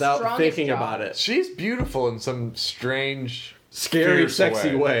half without strongest thinking jaw. about it. She's beautiful in some strange, Scary, fierce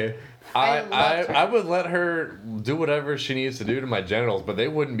sexy way. I loved her. I would let her do whatever she needs to do to my genitals, but they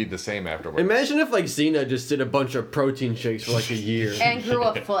wouldn't be the same afterwards. Imagine if like Xena just did a bunch of protein shakes for like a year And grew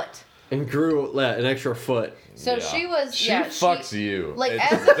a foot. and grew an extra foot. So Yeah. she was. She yeah, fucks you. like,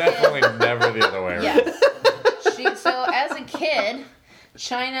 It's as a kid- definitely never the other way around. Yes. So as a kid,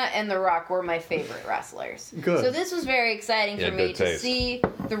 China and The Rock were my favorite wrestlers. Good. So this was very exciting Yeah, for me good to taste. see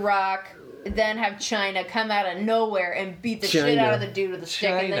The Rock. Then have China come out of nowhere and beat the shit China. out of the dude with the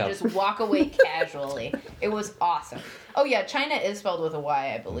stick and then China. just walk away casually. It was awesome. Oh yeah, China is spelled with a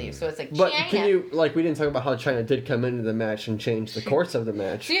Y, I believe. So it's like But China. can you, like, we didn't talk about how China did come into the match and change the course of the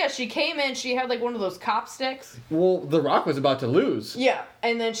match. So yeah, she came in. She had like one of those cop sticks. Well, The Rock was about to lose. Yeah,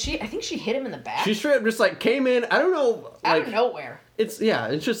 and then I think she hit him in the back. She straight up just, like, came in, I don't know, out like... of nowhere. It's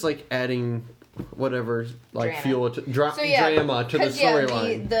just, like, adding whatever, like, Drama. fuel, drama to the 'cause,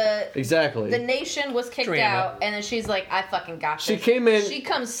 storyline. The The nation was kicked Drama. out, and then she's like, I fucking got this. She came in, She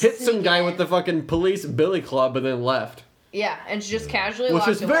comes hit some sneaking guy in. with the fucking police billy club, and then left. Yeah, and she just casually Which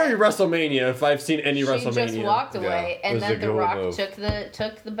walked is away. very WrestleMania, if I've seen any WrestleMania. She just walked away, Yeah, it and was then a The good Rock move.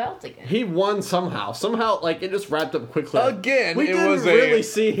 took the belt again. He won somehow. Somehow, like, it just wrapped up quickly. Again, we it didn't was a really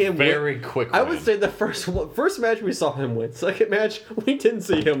see him very win. quick I win. would say the first match we saw him win. Second match, we didn't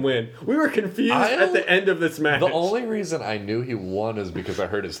see him win. We were confused at the end of this match. The only reason I knew he won is because I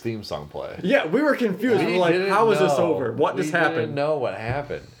heard his theme song play. Yeah, we were confused. We were like, didn't how is this know. over? What just We happened? didn't know what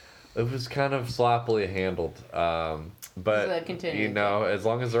happened. It was kind of sloppily handled. But, So continue. you know, as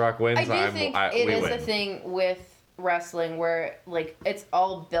long as The Rock wins, I do think it we is win. a thing with wrestling where like it's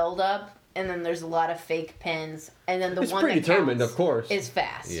all build up, and then there's a lot of fake pins, and then the It's one that predetermined, counts of course. is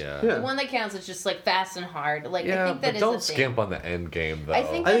fast. Yeah. Yeah. The one that counts is just like fast and hard. Like Yeah, I think that but is don't a thing. skimp on the end game, though. I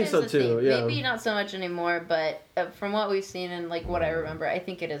think I that think is so a too, thing. yeah. Maybe not so much anymore, but from what we've seen and like what I remember, I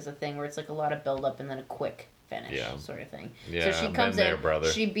think it is a thing where it's like a lot of build up and then a quick finish Yeah. sort of thing. Yeah, so she been comes there, in, brother.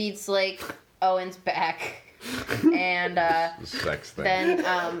 she beats like Owen's back, and The sex thing. then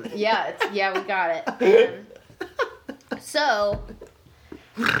we got it. And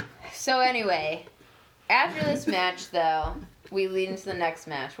so anyway, after this match though, we lead into the next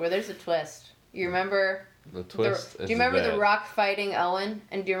match where there's a twist. You remember? The twist Do is you remember that The Rock fighting Owen?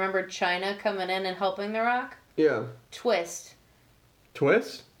 And do you remember China coming in and helping The Rock? Yeah. Twist.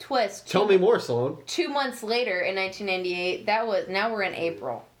 Twist? Twist. Tell me more, Sloan. 2 months later in 1998, now we're in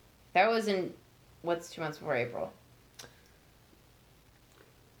April. That was in, what's 2 months before April?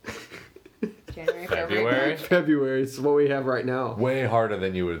 January, February? February is what we have right now. Way harder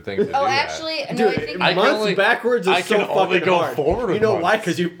than you would think to do Oh, that. actually, no, Dude, I think I can months only- backwards is I so can only fucking go hard. forward You know why? months.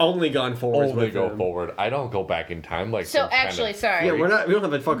 Because you've only gone forward. Only with go them. forward. I don't go back in time like so. some kind Actually, of sorry. Yeah, we don't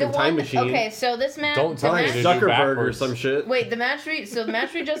have a fucking time machine. Okay, so this match. Don't the tell me match, to do Zuckerberg or backwards. some shit. Wait, the match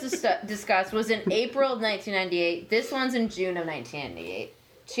we just discussed was in April of 1998. This one's in June of 1998.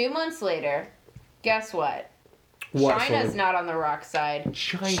 2 months later, guess what? What, China's Sloan? not on the Rock side.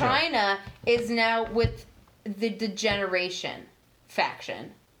 China. China is now with the Degeneration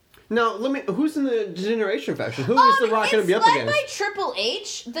faction. Now, who's in the Degeneration faction? Who is The Rock going to be up It's led against? by Triple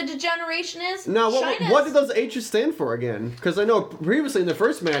H. The Degeneration is. Now, China's- what did those H's stand for again? Because I know previously in the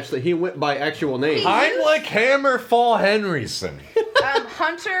first match that he went by actual names. Heimlich Hammerfall Henryson.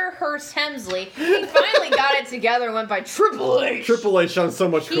 Hunter Hearst Hemsley. He finally got it together and went by Triple H. Triple H sounds so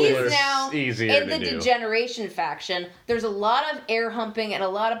much cooler. He's now easier in to the do. Degeneration faction. There's a lot of air humping and a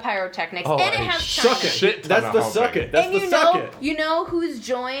lot of pyrotechnics, Oh, and it and has Suck China. it. Shit ton That's of the humping. suck it. That's And the suck it. you know who's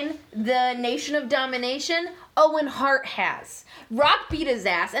joined the Nation of Domination? Owen Hart has. Rock beat his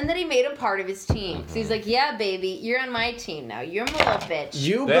ass, and then he made him part of his team. So he's like, "Yeah, baby, you're on my team now. You're my little bitch."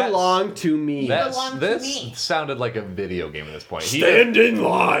 You That's- belong to me. belong to This me. sounded like a video game at this point. Stand in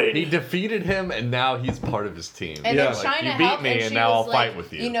line. He defeated him, and now he's part of his team. And Yeah. then China you beat helped, me, and and she now was I'll like, fight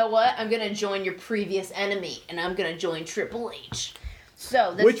with you. You know what? I'm gonna join your previous enemy, and I'm gonna join Triple H.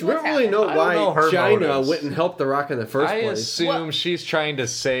 So this Which is we what's don't really happening. know I don't know why her China motives. went and helped The Rock in the first I place. assume Well- she's trying to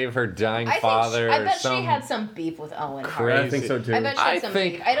save her dying I think father. I bet or some she had some beef with Owen Hart. crazy. I think so too. I bet she had I some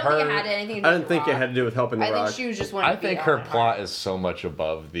think beef. I don't think it her- had anything to do I with didn't think The it Rock. had to do with helping The I Rock. think she was just wanting I to beat think her Owen plot Hart. is so much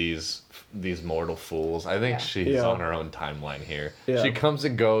above these mortal fools. I think Yeah. she's Yeah. on her own timeline here. Yeah. She comes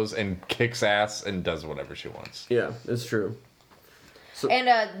and goes and kicks ass and does whatever she wants. Yeah, it's true.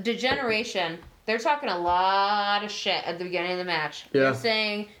 And Degeneration, they're talking a lot of shit at the beginning of the match. Yeah.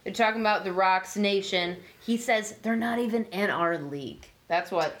 They're talking about The Rock's nation. He says they're not even in our league. That's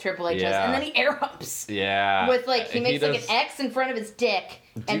what Triple H does. Yeah. And then he air humps. Yeah. With like he makes like does- an X in front of his dick.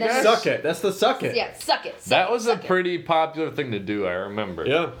 And you then guys- Suck it. That's the suck it. Yeah, suck it. That was a suck it. pretty popular thing to do, I remember.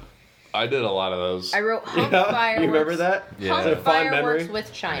 Yeah. I did a lot of those. I wrote hump Yeah. fireworks. You remember that? Yeah. Hump Is it a fond fireworks memory?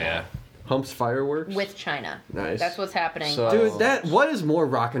 with China. Yeah. Humps fireworks. With China. Nice. That's what's happening. So- Dude, what is more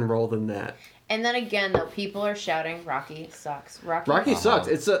rock and roll than that? And then again, though, people are shouting, "Rocky sucks." Rocky sucks.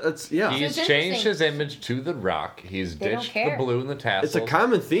 It's yeah. He's it's changed interesting. his image to The Rock. He's They don't ditched care. the blue and the tassels. It's a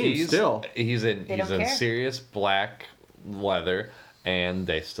common theme he's, still. He's in They don't care. serious black leather, and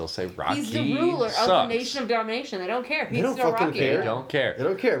they still say Rocky He's the ruler sucks. of the Nation of Domination. They don't care. He's don't still fucking Rocky. care. They don't care. They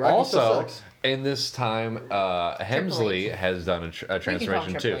don't care. Rocky still Also, sucks. in this time, Hemsley has done a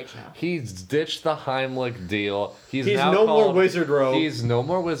transformation Triple too. H now. He's ditched the Heimlich deal. He's no now more called, wizard robe. He's no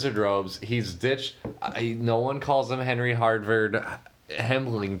more wizard robes. He's ditched. No one calls him Henry Harvard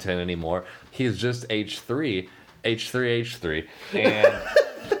Hemlington anymore. He's just H3, H3,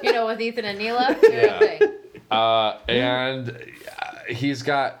 and With Ethan and Neela. Yeah. And he's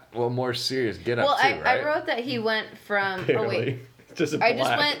got more serious get up too, right? I wrote that he went from. Oh wait. Barely. Just in I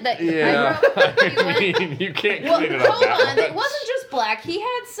black. just went that. Yeah, I wrote he went. I mean, you can't Well, clean it up hold that on. much. It wasn't just black. He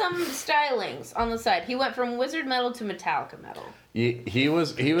had some stylings on the side. He went from wizard metal to Metallica metal. He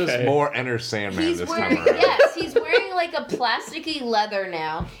was Okay. more Enter Sandman He's this wearing time around. yes, he's wearing like a plasticky leather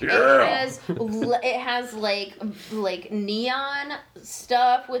now. Yeah. It has like neon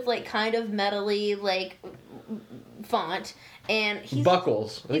stuff with like kind of metally like font, and he's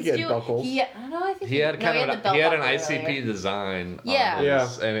Buckles. I think he had doing- buckles. Yeah, I don't know. I think He had no, kind he of the belt he had an buckle ICP earlier. design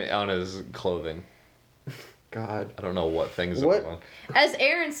Yeah. on his clothing. God. I don't know what things What? it was on. As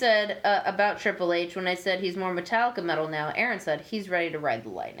Aaron said about Triple H, when I said he's more Metallica metal now, Aaron said he's ready to ride the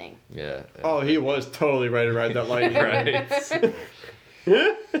lightning. Yeah. Oh, he was totally ready to ride that lightning. Right.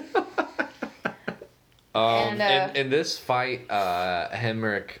 And, in this fight,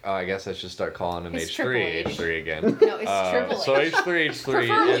 Henrik, I guess I should start calling him It's H3, Triple H. H3 again. No, it's Triple So H. H3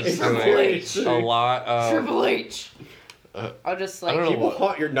 Preferably is Triple doing H. a lot of. Triple H. I'll just like. I don't He know will what.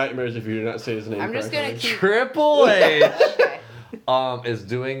 haunt your nightmares if you do not say his name. I'm just gonna correctly. keep. Triple H Okay. is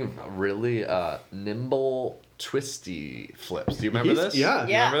doing really nimble, twisty flips. Do you remember He's- this? yeah.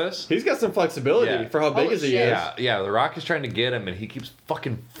 You Yeah. remember this? He's got some flexibility Yeah. for how big Holy as he shit. is. Yeah. The Rock is trying to get him, and he keeps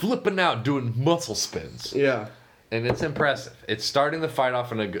fucking flipping out, doing muscle spins, Yeah. and it's impressive. It's starting the fight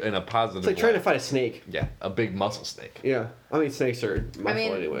off in a positive. It's like trying to way. fight a snake. Yeah, a big muscle snake. Yeah. I mean, snakes are muscle I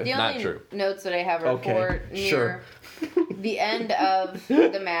mean, anyway. the Not only true. notes that I have are Okay, for near sure. the end of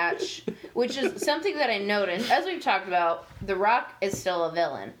the match, which is something that I noticed. As we've talked about, The Rock is still a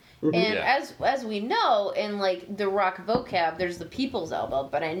villain. And Yeah. as we know, in like the Rock vocab, there's the people's elbow.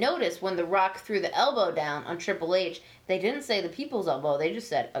 But I noticed when The Rock threw the elbow down on Triple H, they didn't say the people's elbow. They just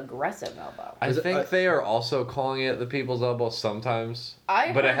said aggressive elbow. I think they are also calling it the people's elbow sometimes,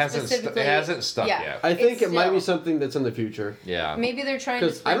 I but it heard hasn't specifically- it hasn't stuck yeah. yet. I think It's it might be still- something that's in the future. Yeah, Maybe they're trying to.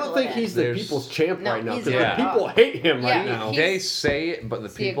 Because I don't sprinkle think it in. he's the There's- people's champ No, right now. he's Because not. the people hate him right Yeah, now. he's- they say it, but the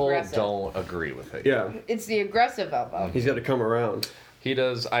It's the people aggressive. don't agree with it. Yeah. It's the aggressive elbow. He's got to come around. He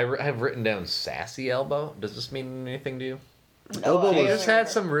does. Have written down sassy elbow. Does this mean anything to you? Elbow He was- just had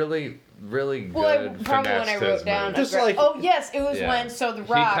some really good Well, probably when I finesse to wrote his down. moves. Just like- oh yes, it was Yeah. when The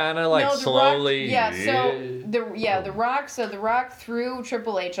He Rock. kinda, like, The slowly- Rock, yeah. So the Rock. So The Rock threw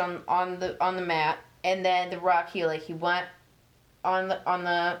Triple H on the mat, and then The Rock he went on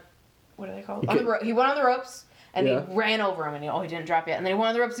the what are they called? He went on the ropes. And Yeah. he ran over him, and he didn't drop yet. And then he went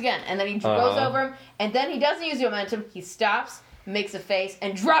on the ropes again, and then he goes over him, and then he doesn't use the momentum. He stops, makes a face,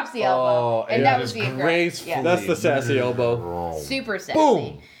 and drops the elbow. and that was the aggressive. gracefully. Yeah. That's the sassy elbow. Super sassy.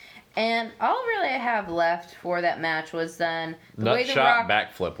 Boom. And all really I have left for that match was then the Nut way The shot Rock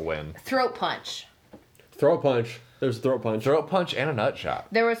backflip win. throat punch. Throw a punch. There's a throat punch. Throat punch and a nut shot.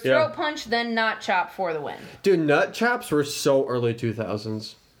 There was Yeah. throat punch, then not chop for the win. Dude, nut chops were so early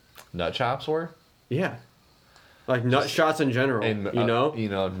 2000s. Nut chops were. Yeah. Like nut shots in general. And you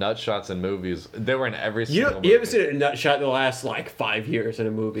know? nut shots in movies. They were in every You single. don't, movie. you haven't seen a nut shot in the last like 5 years in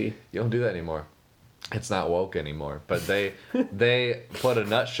a movie. You don't do that anymore. It's not woke anymore. But they put a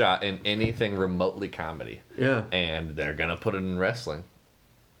nut shot in anything remotely comedy, Yeah. and they're gonna put it in wrestling,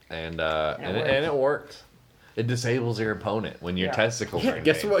 and worked. it worked. It disables your opponent when your Yeah. testicles. Yeah, are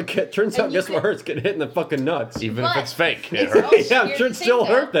guess engaged. what? Turns And out, you guess what could- hurts? Getting hit in the fucking nuts. Even But if it's fake, it it's hurts. also- Yeah, I'm here's sure the it still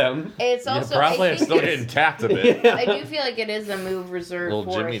thing, though. hurt them. It's You also probably I are think still it's- getting tapped a bit. I do feel like it is a move reserved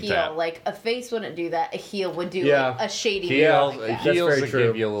Little for Jimmy a heel. tap. Like a face wouldn't do that. A heel would do Yeah. like a shady Heels, move like that. That's heels very would true.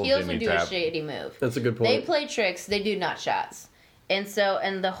 give you a little Heels Jimmy would do tap. a shady move. That's a good They point. play tricks. They do nut shots.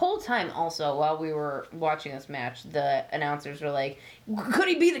 And the whole time also, while we were watching this match, the announcers were like, could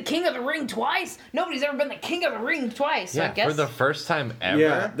he be the king of the ring twice? Nobody's ever been the king of the ring twice. So I Yeah, guess for the first time ever.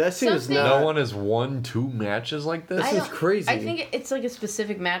 Yeah, that seems Something- not. No one has won 2 matches like this. This I is don't- crazy. I think it's like a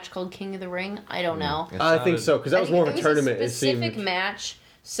specific match called King of the Ring. I don't know. It I think sounded- so, because that was I more of think a it was tournament. It specific seemed. match.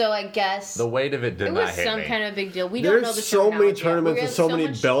 So I guess The weight of it did it not was hit some me. kind of big deal. We don't know There's the so many terminology yet. tournaments We and have so many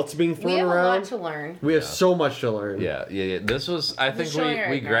much- belts being We thrown have a lot around. to learn. We have so much to learn. Yeah. This was. I think showing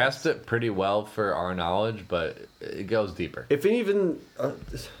our we ignorance. grasped it pretty well for our knowledge, but it goes deeper. If it even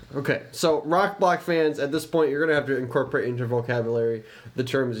okay, so Rock Block fans, at this point, you're gonna have to incorporate into your vocabulary the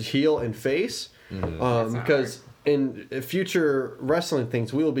terms heel and face, not because in future wrestling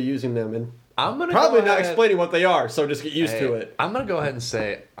things, we will be using them, and I'm gonna probably go not ahead- explaining what they are. So just get used to Hey, it. I'm gonna go ahead and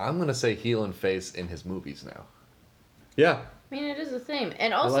say heel and face in his movies now. Yeah. I mean, it is a theme,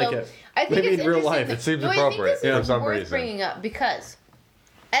 and also like it. I think Maybe it's in real interesting life. that- It seems no, appropriate I think this for is some worth reason. bringing up because,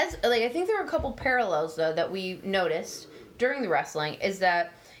 I think there were a couple parallels though that we noticed during the wrestling is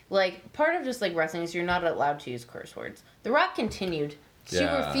that like part of just like wrestling is you're not allowed to use curse words. The Rock continued to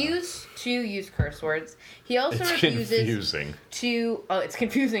Yeah. refuse to use curse words. He also It's refuses confusing. to. Oh, it's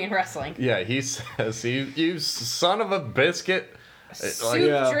confusing in wrestling. Yeah, he says, you son of a biscuit. Soup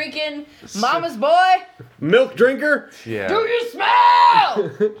Yeah. drinking, mama's boy. Milk drinker, Yeah. Do you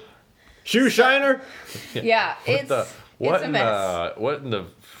smell? shoe shiner. Yeah, it's a mess. What in the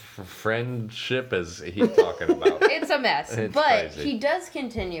friendship is he talking about? It's a mess. It's But crazy. he does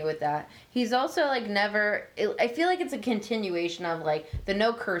continue with that. He's also like never. I feel like it's a continuation of like the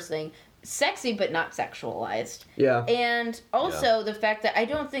no cursing, sexy but not sexualized. Yeah. And also the fact that I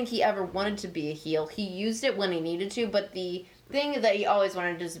don't think he ever wanted to be a heel. He used it when he needed to, but the thing that he always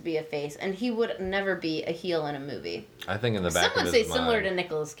wanted is to be a face, and he would never be a heel in a movie. I think in the back Some would of say his similar mind. to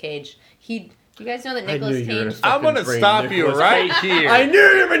Nicolas Cage. You guys know that I knew Nicolas you were Cage. gonna I'm gonna Fucking stop brain you Nicolas right here. I knew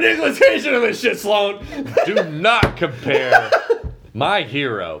you were Nicolas Cage into this shit, Sloan. Do not compare my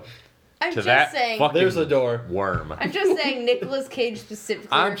hero I'm to just that saying. fucking There's a door. worm. I'm just saying Nicolas Cage specifically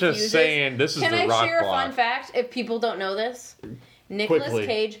I'm just refuses. saying this is Can the I rock share a block. fun fact if people don't know this? Nicolas Quickly.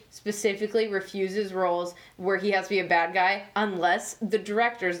 Cage specifically refuses roles where he has to be a bad guy unless the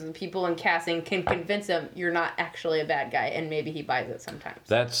directors and the people in casting can convince him you're not actually a bad guy, and maybe he buys it sometimes.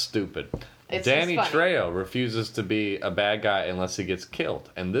 That's stupid. It's Danny just funny. Trejo refuses to be a bad guy unless he gets killed,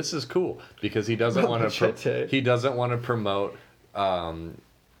 and this is cool because he doesn't want to. Machete. He doesn't want to promote.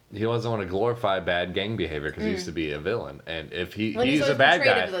 He doesn't want to glorify bad gang behavior because he used to be a villain, and if Well, he's he's a always bad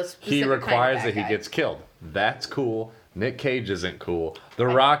portrayed guy, as a he specific kind of requires bad that he guy. gets killed. That's cool. Nick Cage isn't cool. The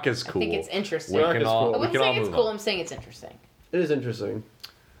Rock is cool. I think it's interesting. We Rock can is all. cool. I We wouldn't can all say it's move cool. on. I'm saying it's interesting. It is interesting.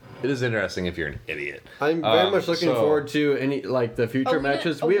 It is interesting if you're an idiot. I'm very much looking so- forward to any like the future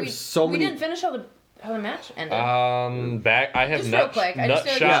matches. We have so we many. didn't finish how the match ended. Back. I have Just real nut, quick, I nut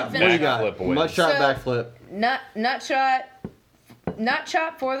just shot know you What do you got? backflip wins. Mud shot So- backflip. Nut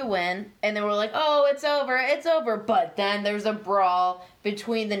shot for the win, and then we're like, oh, it's over. But then there's a brawl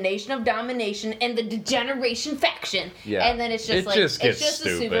between the Nation of Domination and the Degeneration faction. Yeah. And then it's just It like just gets it's just a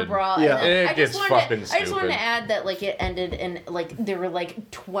super stupid. brawl. Yeah. And then It I gets just wanted fucking I just wanted stupid. to add that like it ended in like there were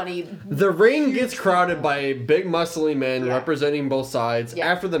like 20. The ring gets crowded by big muscly men Yeah. representing both sides. Yeah.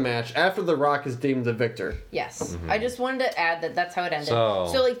 After the match, after The Rock is deemed the victor. Yes, I just wanted to add that that's how it ended.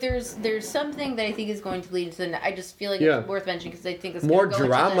 Mm-hmm. So- like there's something that I think is going to lead to the. I just feel like Yeah. it's worth mentioning because I think it's More gonna go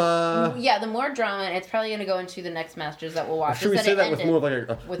drama. Into the more drama. And it's probably going to go into the next matches that we'll watch. Should we Is say it that with ended more of like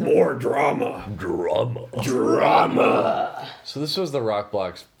a with more drama? Drama. So this was the Rock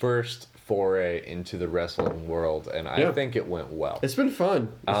Block's first foray into the wrestling world, and I Yeah. think it went well. It's been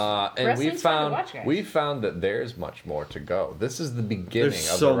fun. And we Wrestling's fun to found watch, guys. we found that there's much more to go. This is the beginning There's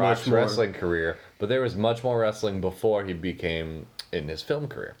of so the Rock's much more. wrestling career, but there was much more wrestling before he became in his film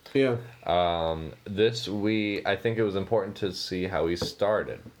career. Yeah. I think it was important to see how he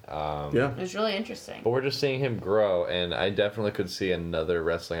started. Yeah. It was really interesting. But we're just seeing him grow, and I definitely could see another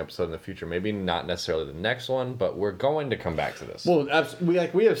wrestling episode in the future. Maybe not necessarily the next one, but we're going to come back to this. Well, we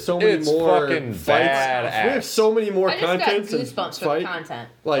have so many It's more fucking fights. badass. We have so many more I just got contents and goosebumps for the fight. content.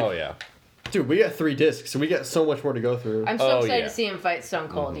 Like, Oh yeah. dude, we got 3 discs, so we got so much more to go through. I'm so Oh, excited yeah. to see him fight Stone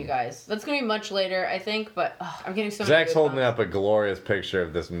Cold, you guys. That's gonna be much later, I think. But I'm getting so many. Zach's holding goosebumps. up a glorious picture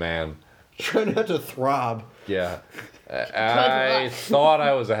of this man. Trying not to throb. Yeah. I luck. thought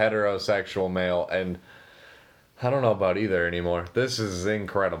I was a heterosexual male, and I don't know about either anymore. This is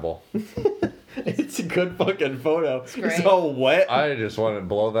incredible. It's a good fucking photo. It's great. all wet. I just want to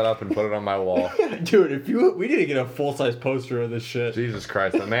blow that up and put it on my wall. Dude, we need to get a full-size poster of this shit. Jesus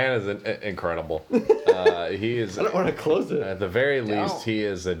Christ, the man is incredible. He is, I don't want to close it. at the very least, Don't. he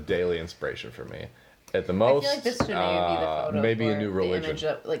is a daily inspiration for me. At the I most, feel like this should maybe be the photo. maybe a for new the religion. image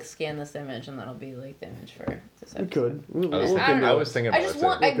of, like scan this image, and that'll be like the image for this We episode. could. We'll I was, look I don't into know. I it. was thinking I about just it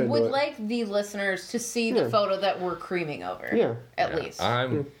want. too. I Look into would it. like the listeners to see the Yeah. photo that we're creaming over. Yeah. At least.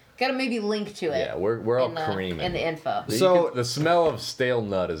 I'm. Gotta maybe link to it. Yeah, we're all in the, creaming. in the info. So- The smell of stale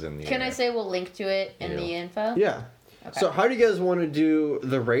nut is in the Can air. I say we'll link to it in the Yeah. info? Yeah. Okay. So how do you guys want to do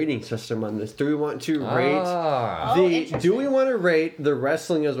the rating system on this? Do we want to rate Ah. Oh, do we interesting. want to rate the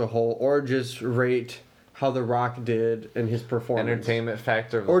wrestling as a whole, or just rate how The Rock did in his performance? Entertainment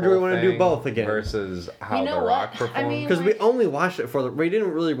factor of the Or do we whole wanna do thing both again? versus how You know The Rock what? performed? I mean- Because we only watched it we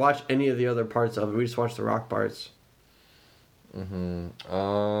didn't really watch any of the other parts of it. We just watched the Rock parts.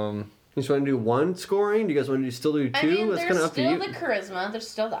 You just want to do one scoring? Do you guys want to still do two? I mean, That's kind there's of up to still you. the charisma. There's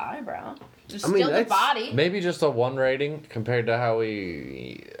still the eyebrow. There's I mean, still the that's- body. Maybe just a 1 rating compared to how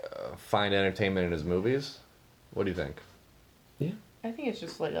we find entertainment in his movies. What do you think? I think it's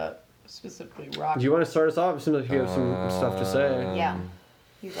just like a specifically rock. Do you want to start us off? It seems like you have some stuff to say. Yeah.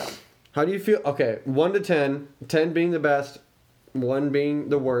 You go. How do you feel? Okay, 1 to 10. 10 being the best, 1 being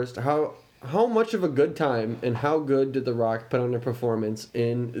the worst. How much of a good time and how good did The Rock put on a performance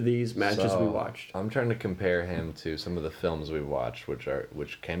in these matches we watched? I'm trying to compare him to some of the films we've watched, which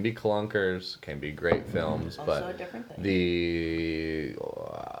can be clunkers, can be great films, Also but a different thing.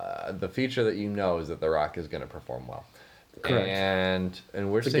 the feature that you know is that The Rock is going to perform well. Correct.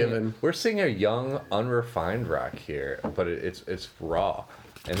 And we're It's a seeing given. we're seeing a young, unrefined Rock here, but it's raw.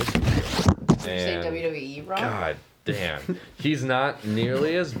 And this, Did you say and WWE wrong? God damn, he's not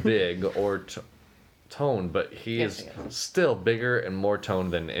nearly as big or toned, but he Yes, is he is. still bigger and more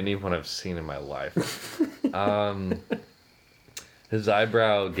toned than anyone I've seen in my life. His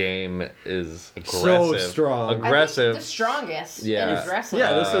eyebrow game is aggressive. So strong. I think Aggressive. the strongest Yeah. in his wrestling.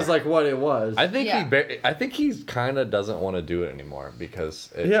 Yeah, this is like what it was. I think Yeah. I think he's kind of doesn't want to do it anymore because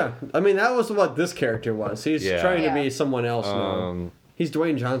Yeah, I mean that was what this character was. He's Yeah. trying to Yeah. be someone else now. He's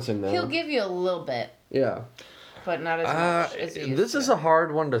Dwayne Johnson now. He'll give you a little bit, Yeah. but not as much as he used this to. is a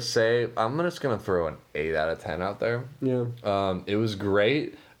hard one to say. I'm just gonna throw an 8 out of 10 out there. Yeah. It was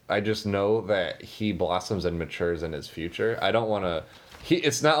great. I just know that he blossoms and matures in his future. I don't want to.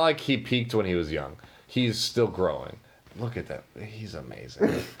 It's not like he peaked when he was young. He's still growing. Look at that. He's amazing.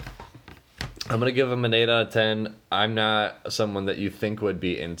 I'm going to give him an 8 out of 10. I'm not someone that you think would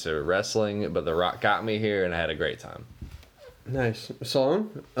be into wrestling, but The Rock got me here and I had a great time. Nice.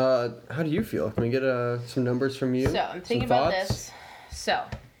 Sloan, how do you feel? Can we get some numbers from you? So I'm thinking Some about thoughts? this. So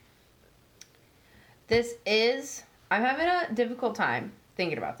this is I'm having a difficult time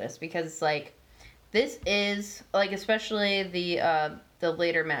thinking about this because like this is like especially the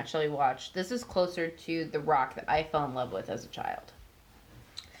later match that we watched. This is closer to The Rock that I fell in love with as a child.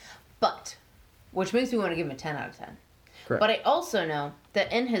 But which makes me want to give him a 10 out of 10. Correct. But I also know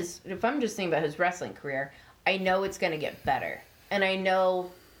that in his if I'm just thinking about his wrestling career, I know it's going to get better. And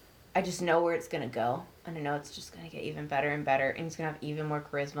I just know where it's going to go. And I know it's just going to get even better and better. And he's going to have even more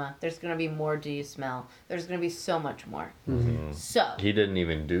charisma. There's going to be more Do You Smell. There's going to be so much more. Mm-hmm. So, He didn't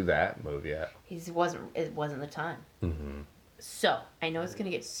even do that move yet. it wasn't the time. So, I know it's going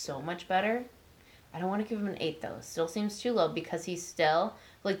to get so much better. I don't want to give him an 8, though. It still seems too low because he's still,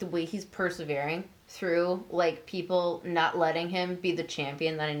 like, the way he's persevering through, like, people not letting him be the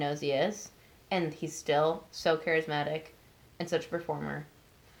champion that he knows he is. And he's still so charismatic and such a performer.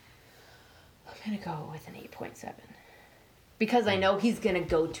 I'm going to go with an 8.7. Because I know he's going to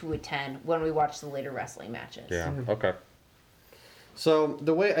go to a 10 when we watch the later wrestling matches. Yeah. Okay. So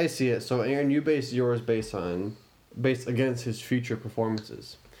the way I see it, so Aaron, you base yours based against his future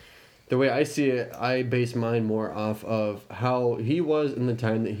performances. The way I see it, I base mine more off of how he was in the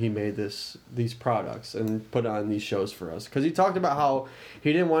time that he made these products and put on these shows for us. Because he talked about how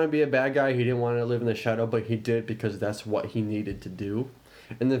he didn't want to be a bad guy, he didn't want to live in the shadow, but he did because that's what he needed to do.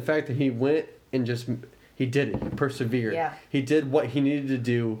 And the fact that he went and he did it, he persevered. Yeah. He did what he needed to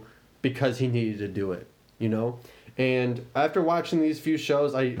do because he needed to do it, you know? And after watching these few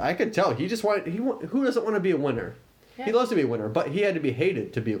shows, I could tell he just wanted, who doesn't want to be a winner? Yeah. He loves to be a winner, but he had to be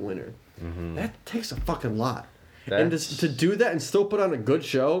hated to be a winner. Mm-hmm. That takes a fucking lot. That's- And to do that and still put on a good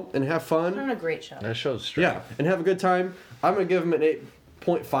show and have Put on fun, a great show. That shows straight. yeah, and have a good time, I'm gonna give him an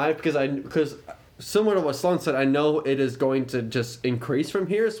 8.5 because similar to what Sloan said, I know it is going to just increase from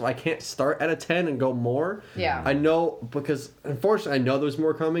here, so I can't start at a 10 and go more. Yeah. I know because unfortunately I know there's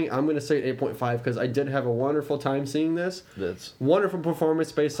more coming. I'm gonna say 8.5 because I did have a wonderful time seeing this. That's Wonderful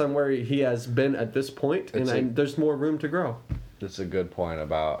performance based on where he has been at this point, It's and there's more room to grow. That's a good point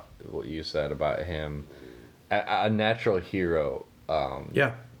about what you said about him. A natural hero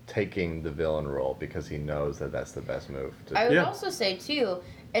Yeah. taking the villain role because he knows that that's the best move. I would Yeah. also say, too,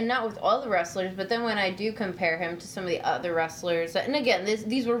 and not with all the wrestlers, but then when I do compare him to some of the other wrestlers, and again,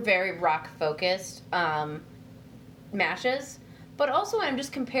 these were very Rock-focused matches, but also when I'm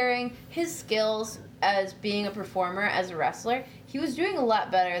just comparing his skills as being a performer, as a wrestler, he was doing a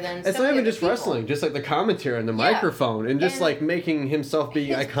lot better than It's some not of the even other just people. wrestling, just like the commentary and the Yeah. microphone, and just And like making himself be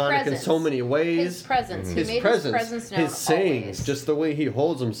his iconic in presence. so many ways. His presence. He His made presence, his presence known his sayings, always. just the way he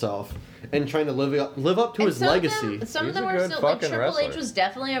holds himself, and trying to live up to And his some of legacy. them, some He's of them a were good still like fucking Triple H wrestler. was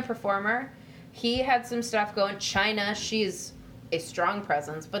definitely a performer. He had some stuff going. China, she's a strong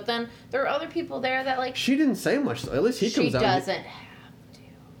presence, but then there are other people there that like She didn't say much. Though. At least he she comes out. doesn't have to.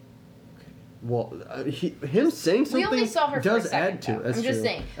 Well, him saying something We only saw her for a does second, add to though. it. That's I'm just true.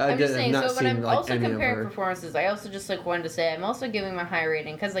 saying. I I'm just did saying. not So when seen, I'm like, also any of comparing her. performances, I also just like wanted to say I'm also giving my high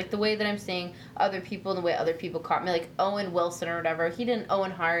rating because like the way that I'm seeing other people, the way other people caught me, like Owen Wilson or whatever. He didn't. Owen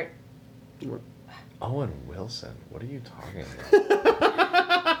Hart. Owen Wilson. What are you talking about?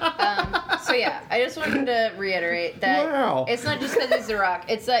 So yeah, I just wanted to reiterate that Wow. it's not just because he's The Rock.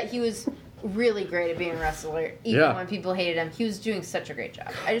 It's that he was really great at being a wrestler, even Yeah. when people hated him. He was doing such a great job.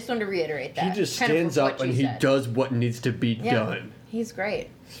 I just wanted to reiterate that. He just kind of stands with up what and you he said. does what needs to be Yeah, done. he's great.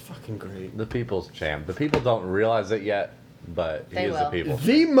 It's fucking great. The people's champ. The people don't realize it yet, but he They is will. the people's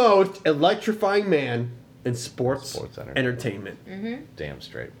The most electrifying man in sports entertainment. damn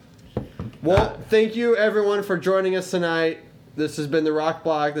straight. Well, thank you everyone for joining us tonight. This has been the Rock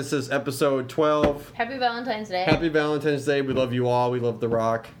Block. This is episode 12. Happy Valentine's Day. Happy Valentine's Day. We love you all. We love The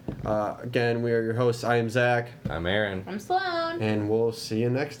Rock. Again, we are your hosts. I am Zach. I'm Aaron. I'm Sloan. And we'll see you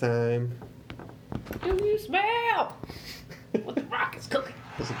next time. Do you smell what The Rock is cooking?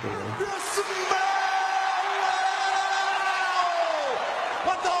 That's a good one. You smell